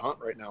have anywhere to hunt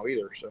right now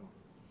either. So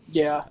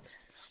yeah,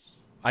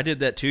 I did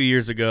that 2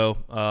 years ago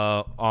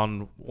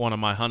on one of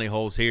my honey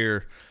holes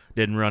here.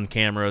 Didn't run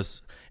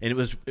cameras, and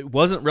it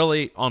wasn't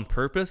really on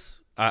purpose.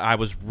 I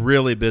was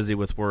really busy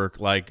with work,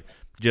 like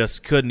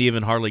just couldn't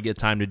even hardly get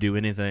time to do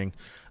anything.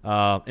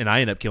 And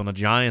I ended up killing a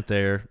giant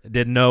there.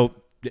 Didn't know,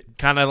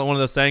 kind of one of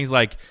those things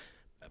like,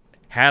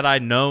 had I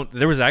known,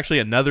 there was actually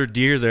another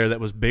deer there that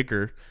was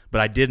bigger,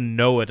 but I didn't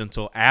know it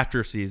until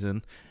after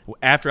season.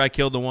 After I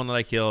killed the one that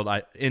I killed,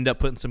 I ended up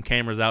putting some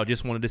cameras out.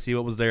 Just wanted to see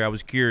what was there. I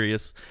was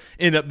curious.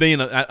 Ended up being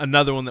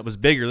another one that was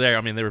bigger there.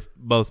 I mean, they were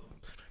both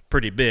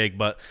pretty big,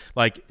 but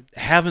like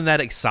having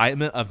that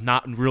excitement of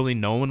not really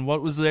knowing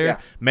what was there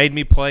made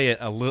me play it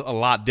a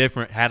lot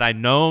different. Had I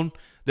known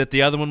that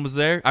the other one was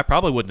there, I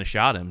probably wouldn't have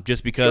shot him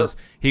just because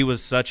he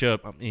was such a,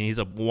 I mean, he's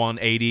a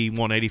 180,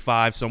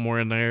 185, somewhere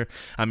in there.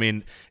 I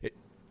mean,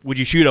 would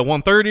you shoot a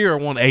 130 or a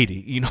 180?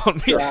 You know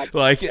what I mean? Right.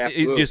 Like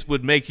it just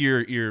would make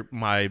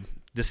my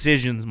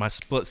decisions, my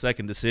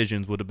split-second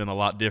decisions would have been a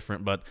lot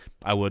different, but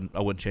I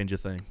wouldn't change a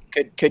thing.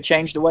 Could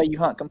change the way you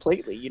hunt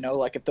completely. You know,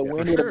 like if the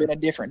wind would have been a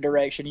different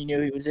direction, you knew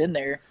he was in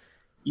there,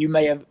 you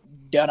may have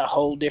done a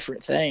whole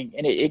different thing.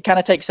 And it kind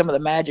of takes some of the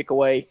magic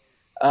away,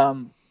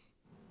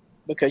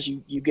 because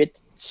you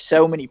get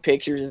so many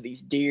pictures of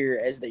these deer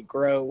as they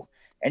grow,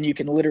 and you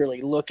can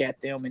literally look at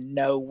them and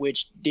know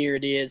which deer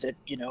it is at,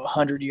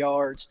 100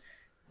 yards.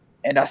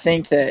 And I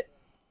think I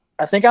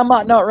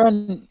might not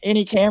run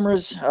any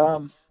cameras.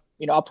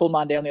 I pulled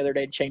mine down the other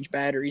day to change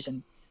batteries,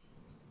 and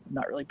I'm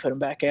not really put them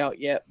back out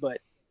yet, but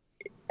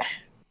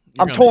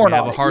I'm torn on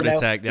it. Have a heart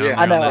attack down there.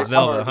 I know. On that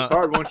velvet, It's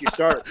hard once you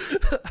start.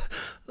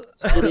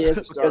 It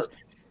is because,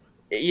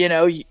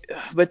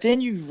 but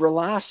then you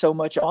rely so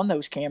much on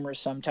those cameras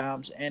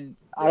sometimes. And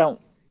I don't,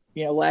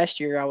 last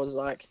year I was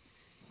like,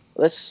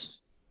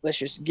 let's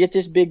just get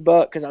this big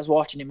buck, because I was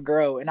watching him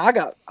grow. And I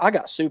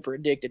got super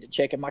addicted to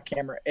checking my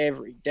camera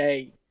every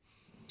day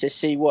to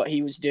see what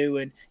he was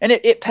doing. And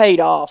it paid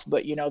off,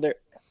 but it'd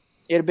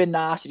have been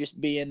nice to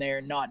just be in there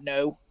and not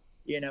know,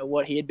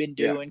 what he had been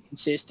doing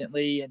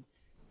consistently, and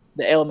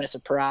the element of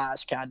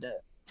surprise kind of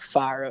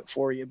fire up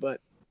for you. But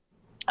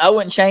I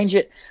wouldn't change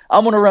it.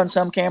 I'm going to run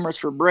some cameras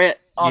for Brett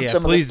on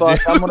some of the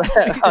spots. On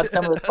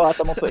some of the spots,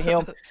 I'm going to put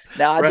him.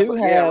 Now I do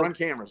have run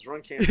cameras.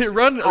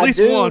 Run at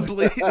least one,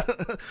 please.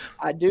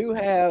 I do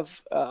have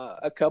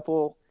a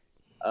couple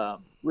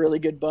really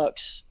good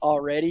bucks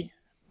already.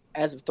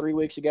 As of 3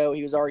 weeks ago,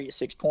 he was already at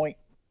 6 point,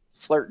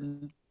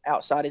 flirting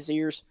outside his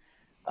ears.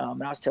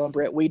 And I was telling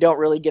Brett, we don't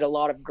really get a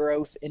lot of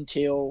growth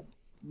until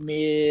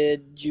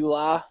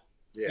mid-July,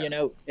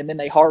 and then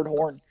they hard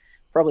horn.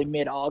 Probably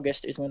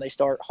mid-August is when they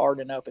start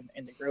hardening up,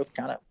 and the growth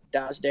kind of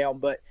dies down.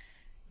 But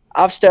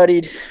I've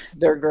studied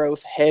their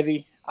growth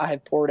heavy. I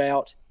have poured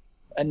out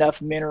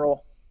enough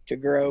mineral to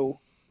grow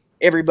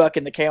every buck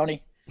in the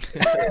county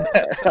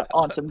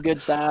on some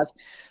good size.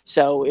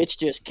 So it's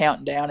just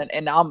counting down.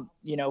 And I'm,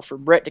 for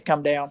Brett to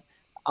come down,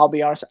 I'll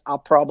be honest, I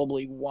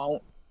probably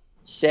won't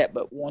set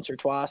but once or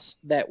twice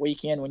that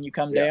weekend when you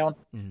come down.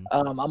 Mm-hmm.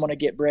 I'm going to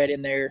get Brett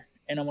in there,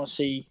 and I'm going to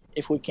see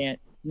if we can't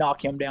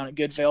knock him down a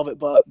good velvet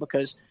buck,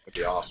 because that'd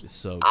be awesome. It's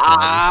so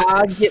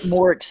I get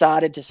more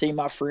excited to see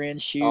my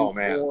friends shoot. Oh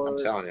man, I'm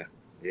telling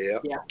you.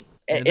 Yeah.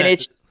 And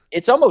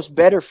it's almost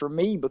better for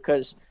me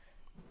because,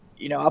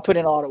 I put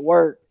in a lot of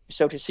work.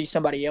 So to see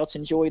somebody else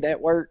enjoy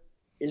that work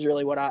is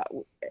really what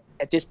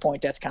at this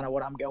point, that's kind of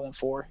what I'm going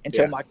for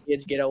until my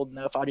kids get old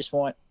enough. I just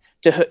want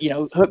to,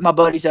 hook my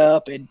buddies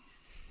up and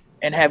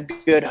have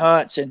good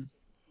hunts. And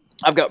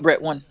I've got Brett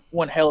one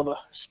hell of a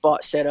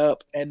spot set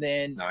up. And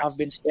then I've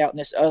been scouting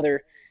this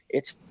other,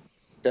 it's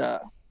a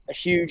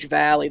huge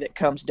valley that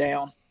comes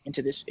down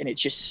into this, and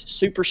it's just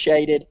super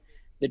shaded.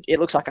 It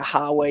looks like a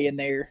highway in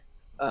there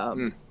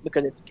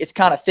because it's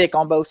kind of thick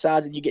on both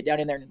sides, and you get down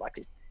in there and like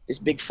this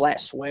big flat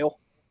swell,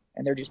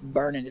 and they're just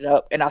burning it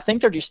up. And I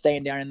think they're just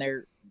staying down in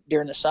there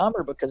during the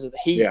summer because of the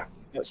heat. Yeah.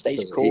 It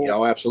stays cool.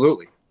 Oh,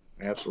 absolutely.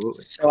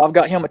 So I've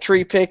got him a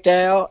tree picked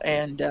out,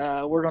 and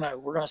we're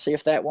gonna see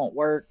if that won't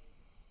work.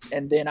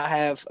 And then I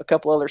have a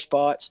couple other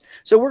spots.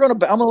 So I'm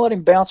gonna let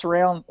him bounce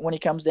around when he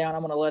comes down.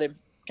 I'm gonna let him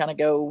kind of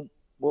go.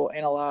 We'll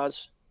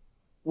analyze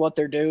what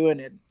they're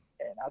doing, and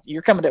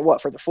you're coming to what,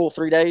 for the full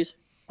 3 days?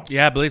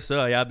 Yeah, I believe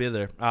so. Yeah, I'll be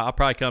there. I'll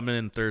probably come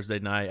in Thursday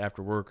night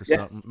after work or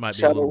something. Might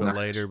be a little bit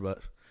later,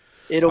 but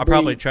I'll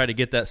probably try to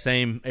get that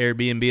same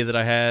Airbnb that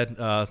I had.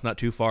 It's not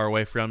too far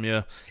away from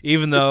you.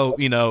 Even though,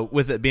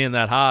 with it being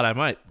that hot, I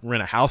might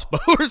rent a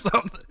houseboat or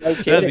something. No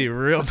kidding. That'd be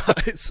real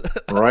nice.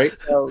 Right?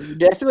 So you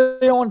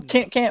definitely don't want to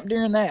tent camp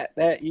during that.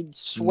 That you'd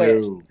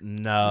sweat.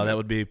 No, that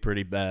would be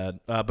pretty bad.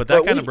 But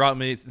that kind of brought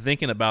me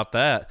thinking about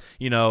that,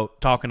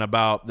 talking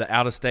about the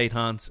out-of-state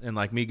hunts and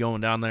like me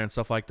going down there and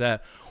stuff like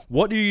that.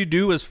 What do you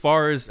do as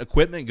far as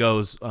equipment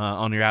goes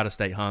on your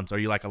out-of-state hunts? Are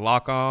you like a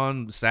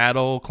lock-on,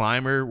 saddle,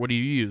 climber? What do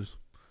you use?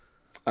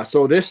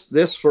 So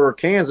this for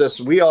Kansas,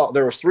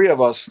 there was 3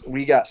 of us.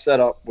 We got set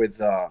up with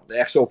the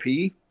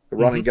XOP, the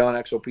run and gun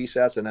XOP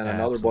sets, and then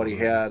another buddy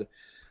had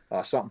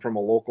something from a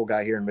local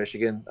guy here in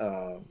Michigan.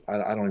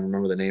 I don't even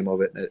remember the name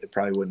of it. I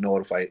probably wouldn't know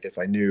it if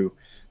I knew.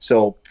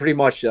 So pretty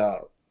much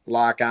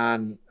lock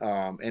on,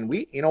 and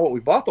we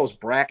bought those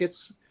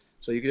brackets,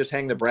 so you could just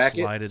hang the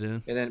bracket, slide it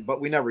in, but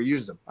we never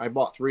used them. I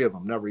bought 3 of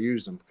them, never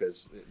used them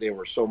because they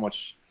were so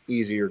much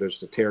easier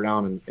just to tear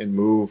down and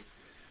move.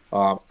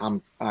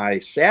 I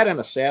sat in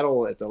a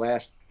saddle at the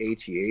last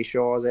ATA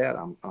show I was at.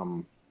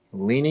 I'm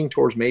leaning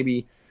towards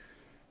maybe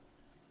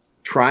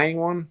trying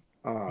one,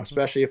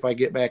 especially if I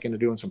get back into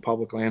doing some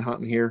public land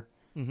hunting here,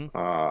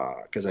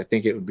 because I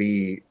think it would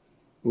be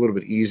a little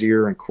bit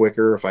easier and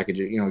quicker if I could,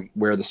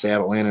 wear the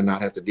saddle in and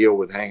not have to deal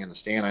with hanging the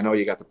stand. I know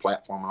you got the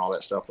platform and all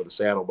that stuff with the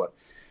saddle, but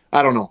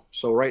I don't know.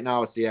 So right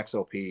now it's the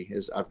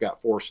XOP. I've got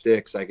 4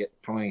 sticks. I get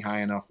plenty high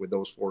enough with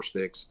those 4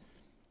 sticks.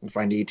 If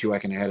I need to, I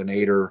can add an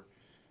 8er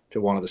to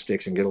one of the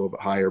sticks and get a little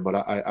bit higher.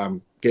 But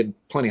I'm getting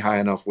plenty high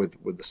enough with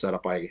the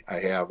setup I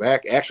have.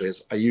 Actually,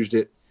 I used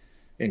it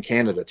in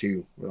Canada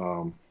too,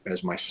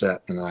 as my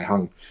set, and then I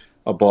hung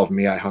above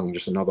me. I hung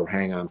just another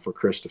hang on for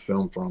Chris to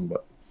film from.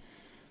 But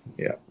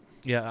yeah.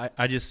 Yeah,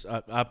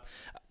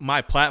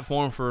 my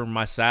platform for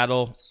my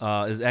saddle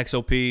is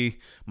XOP.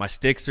 My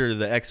sticks are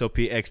the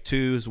XOP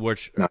X2s,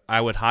 which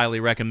I would highly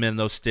recommend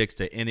those sticks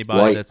to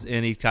anybody that's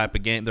any type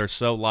of game. They're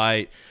so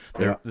light.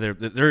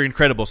 They're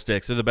incredible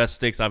sticks. They're the best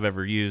sticks I've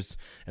ever used.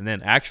 And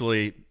then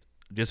actually,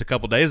 just a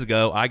couple days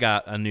ago, I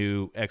got a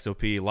new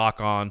XOP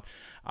lock on.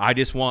 I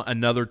just want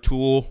another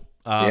tool.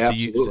 To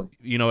use,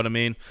 you know what I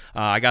mean?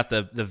 I got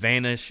the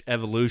Vanish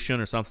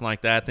Evolution or something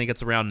like that. I think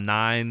it's around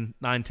 10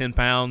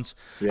 pounds.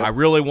 Yep. I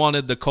really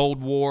wanted the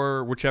Cold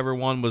War, whichever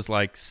one was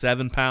like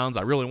 7 pounds.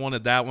 I really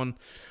wanted that one,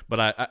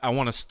 but I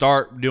want to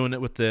start doing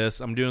it with this.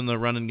 I'm doing the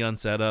run and gun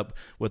setup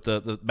with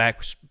the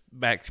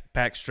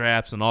backpack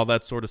straps and all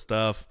that sort of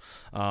stuff.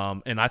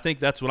 And I think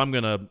that's what I'm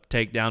going to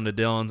take down to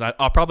Dylan's.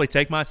 I'll probably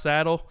take my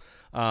saddle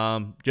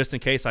just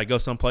in case I go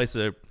someplace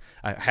that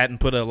I hadn't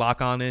put a lock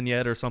on in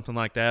yet or something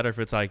like that, or if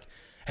it's like,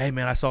 hey,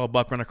 man, I saw a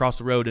buck run across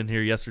the road in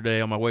here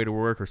yesterday on my way to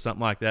work or something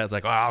like that. It's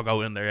like, oh, I'll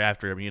go in there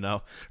after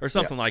him, or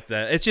something like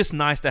that. It's just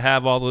nice to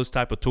have all those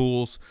type of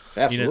tools.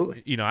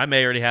 Absolutely. I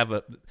may already have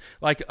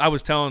like I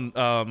was telling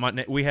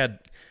we had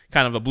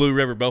kind of a Blue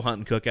River bow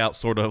hunting cookout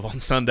sort of on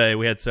Sunday.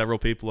 We had several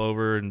people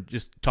over and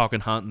just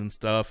talking hunting and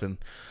stuff. And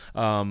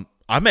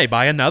I may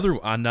buy another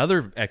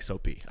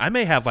XOP. I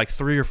may have like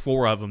 3 or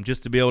 4 of them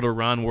just to be able to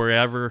run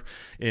wherever.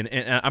 And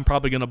I'm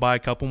probably going to buy a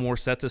couple more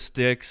sets of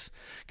sticks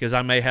because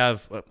I may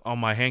have on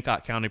my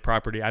Hancock County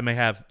property, I may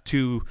have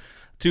two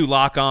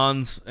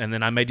lock-ons, and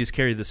then I may just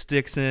carry the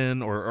sticks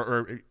in,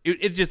 or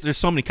it just, there's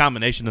so many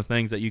combination of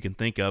things that you can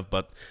think of.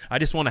 But I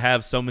just want to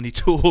have so many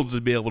tools to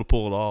be able to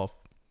pull it off.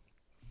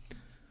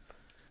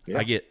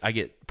 Yeah. I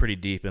get pretty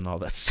deep in all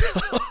that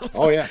stuff.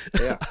 Oh yeah.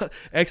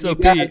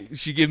 XOP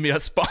should give me a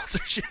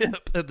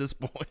sponsorship at this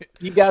point.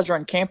 You guys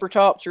run camper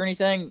tops or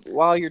anything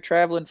while you're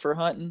traveling for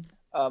hunting?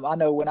 I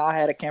know when I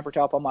had a camper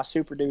top on my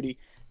Super Duty,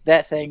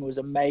 that thing was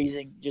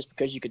amazing just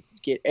because you could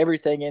get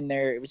everything in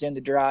there. It was in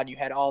the dry, and you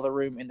had all the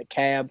room in the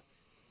cab.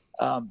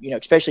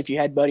 Especially if you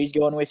had buddies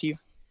going with you.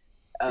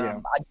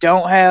 I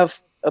don't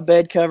have a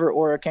bed cover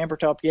or a camper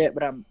top yet,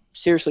 but I'm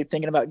seriously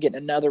thinking about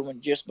getting another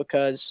one just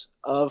because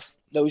of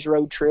those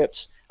road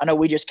trips. I know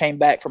we just came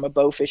back from a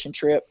bow fishing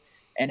trip,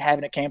 and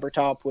having a camper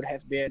top would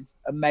have been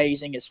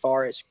amazing as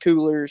far as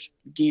coolers,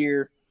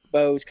 gear,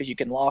 bows, because you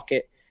can lock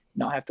it,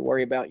 not have to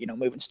worry about,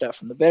 moving stuff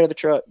from the bed of the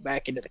truck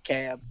back into the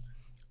cab.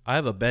 I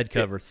have a bed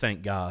cover,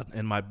 thank God,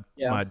 and my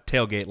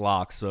tailgate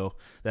lock, so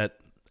that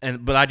 –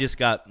 but I just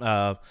got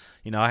I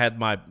had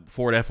my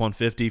Ford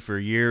F-150 for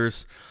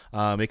years.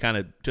 It kind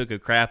of took a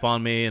crap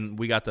on me, and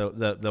we got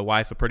the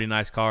wife a pretty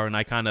nice car, and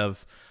I kind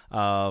of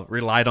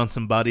relied on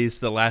some buddies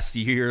the last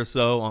year or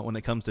so when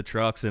it comes to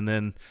trucks, and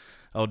then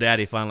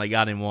Daddy finally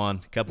got him one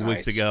a couple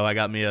weeks ago. I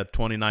got me a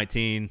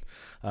 2019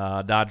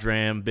 Dodge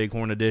Ram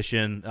Bighorn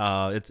Edition.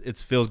 It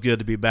feels good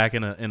to be back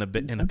in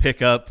a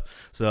pickup.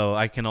 So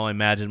I can only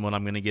imagine what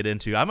I'm going to get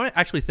into. I'm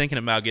actually thinking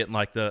about getting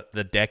like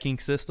the decking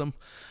system,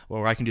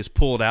 where I can just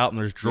pull it out and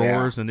there's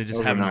drawers, and it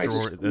just having a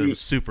drawer. It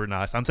was super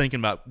nice. I'm thinking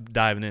about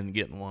diving in and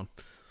getting one.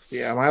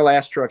 Yeah, my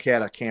last truck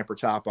had a camper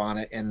top on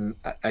it, and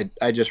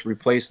I just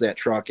replaced that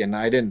truck, and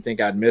I didn't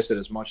think I'd miss it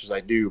as much as I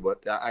do,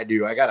 but I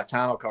do. I got a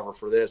tonneau cover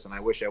for this, and I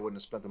wish I wouldn't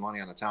have spent the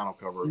money on a tonneau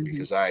cover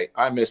because I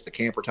missed the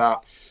camper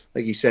top.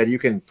 Like you said, you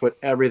can put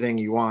everything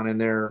you want in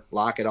there,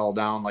 lock it all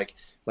down. Like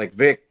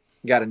Vic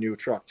got a new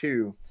truck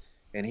too,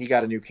 and he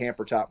got a new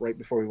camper top right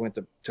before we went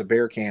to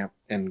bear camp,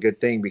 and good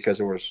thing because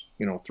there was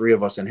 3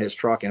 of us in his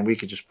truck, and we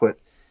could just put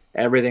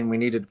everything we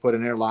needed to put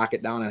in there, lock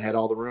it down, and had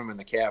all the room in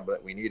the cab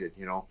that we needed,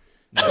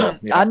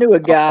 I knew a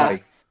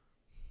guy.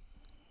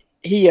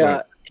 He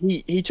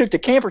took the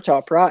camper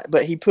top, right?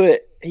 But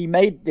he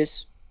made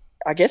this,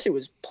 I guess it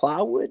was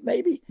plywood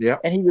maybe. Yeah.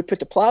 And he would put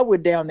the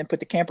plywood down, then put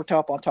the camper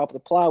top on top of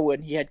the plywood,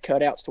 and he had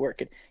cutouts to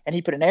work it. And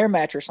he put an air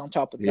mattress on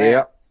top of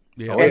that.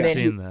 Yeah. And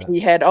then he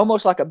had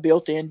almost like a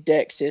built-in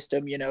deck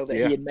system, that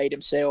he had made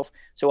himself.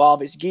 So all of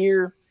his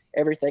gear,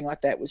 everything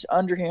like that was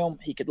under him.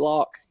 He could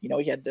lock. He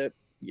had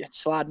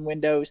sliding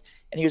windows,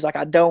 And he was like,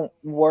 I don't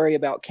worry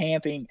about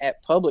camping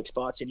at public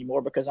spots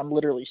anymore because I'm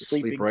literally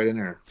sleeping right in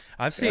there.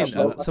 I've seen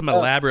some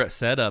elaborate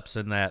setups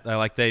in that.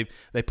 Like they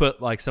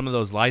put like some of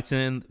those lights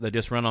in that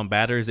just run on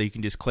batteries that you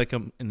can just click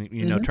them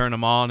and turn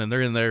them on, and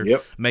they're in there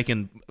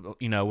making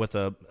with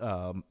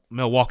a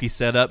Milwaukee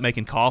setup,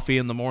 making coffee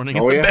in the morning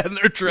in the bed in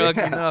their truck.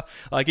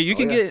 Like you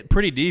can get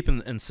pretty deep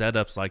in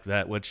setups like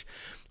that. Which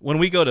when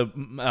we go to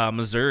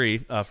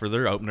Missouri for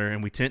their opener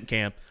and we tent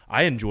camp,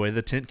 I enjoy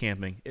the tent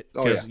camping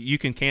because you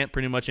can camp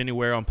pretty much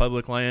anywhere on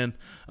public land.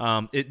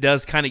 It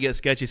does kind of get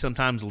sketchy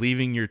sometimes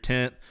leaving your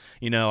tent.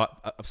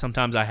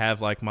 Sometimes I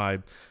have like my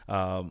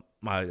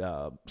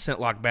scent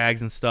lock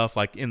bags and stuff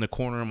like in the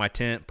corner of my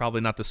tent. Probably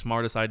not the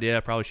smartest idea. I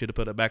probably should have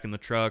put it back in the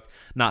truck.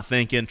 Not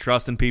thinking,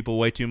 trusting people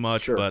way too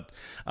much. Sure. But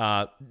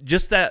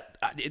just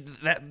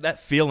that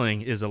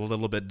feeling is a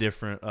little bit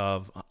different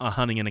of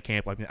hunting in a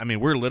camp like that. I mean,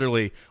 we're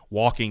literally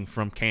walking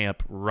from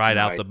camp right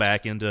out the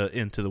back into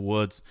the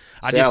woods.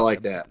 I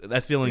like that.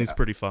 That feeling is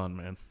pretty fun,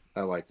 man.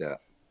 I like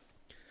that.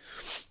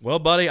 Well,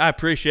 buddy, I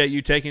appreciate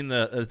you taking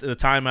the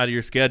time out of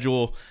your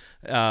schedule.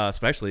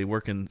 Especially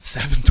working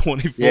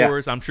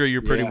 724s. I'm sure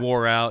you're pretty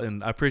wore out,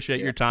 and I appreciate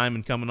your time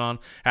and coming on.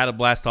 Had a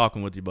blast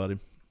talking with you, buddy.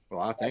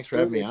 Well, thanks for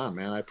having me on,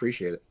 man. I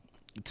appreciate it.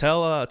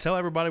 Tell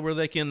everybody where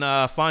they can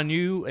find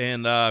you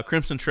and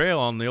Crimson Trail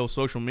on the old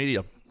social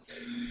media.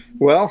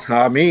 Well,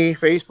 me,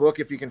 Facebook,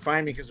 if you can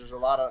find me, because there's a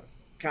lot of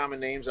common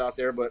names out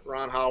there, but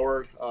Ron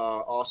Howard,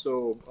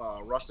 also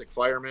Rustic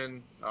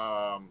Fireman, do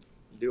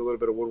a little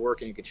bit of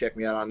woodworking. You can check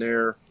me out on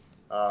there.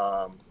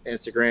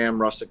 Instagram,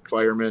 Rustic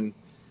Fireman.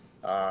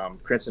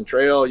 Crimson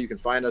Trail, you can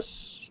find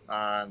us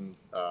on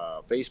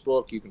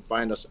Facebook. You can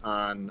find us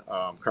on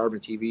Carbon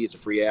TV. It's a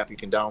free app you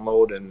can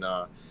download and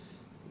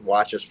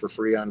watch us for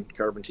free on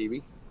Carbon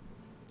TV.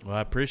 Well,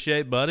 I appreciate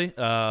it, buddy.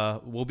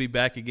 We'll be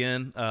back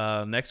again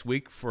next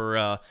week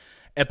for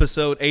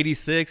episode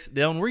 86.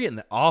 Dylan, we're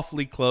getting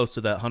awfully close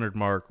to that 100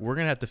 mark. We're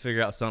going to have to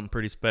figure out something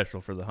pretty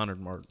special for the 100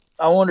 mark.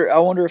 I wonder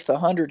if the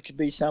 100 could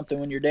be something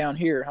when you're down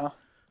here, huh?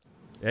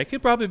 It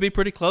could probably be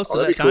pretty close to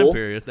that time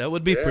period. That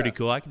would be pretty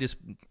cool. I could just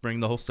bring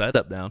the whole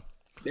setup down.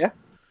 Yeah.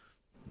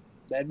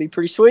 That'd be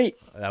pretty sweet.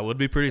 That would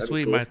be pretty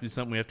sweet. Cool. Might be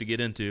something we have to get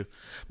into.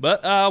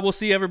 But we'll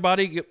see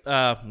everybody.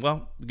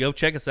 Go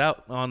check us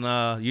out on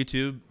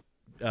YouTube,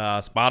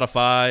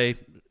 Spotify,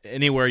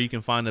 anywhere you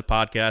can find a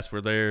podcast.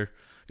 We're there.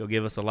 Go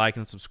give us a like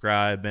and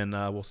subscribe, and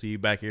we'll see you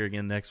back here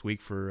again next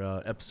week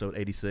for episode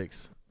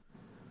 86.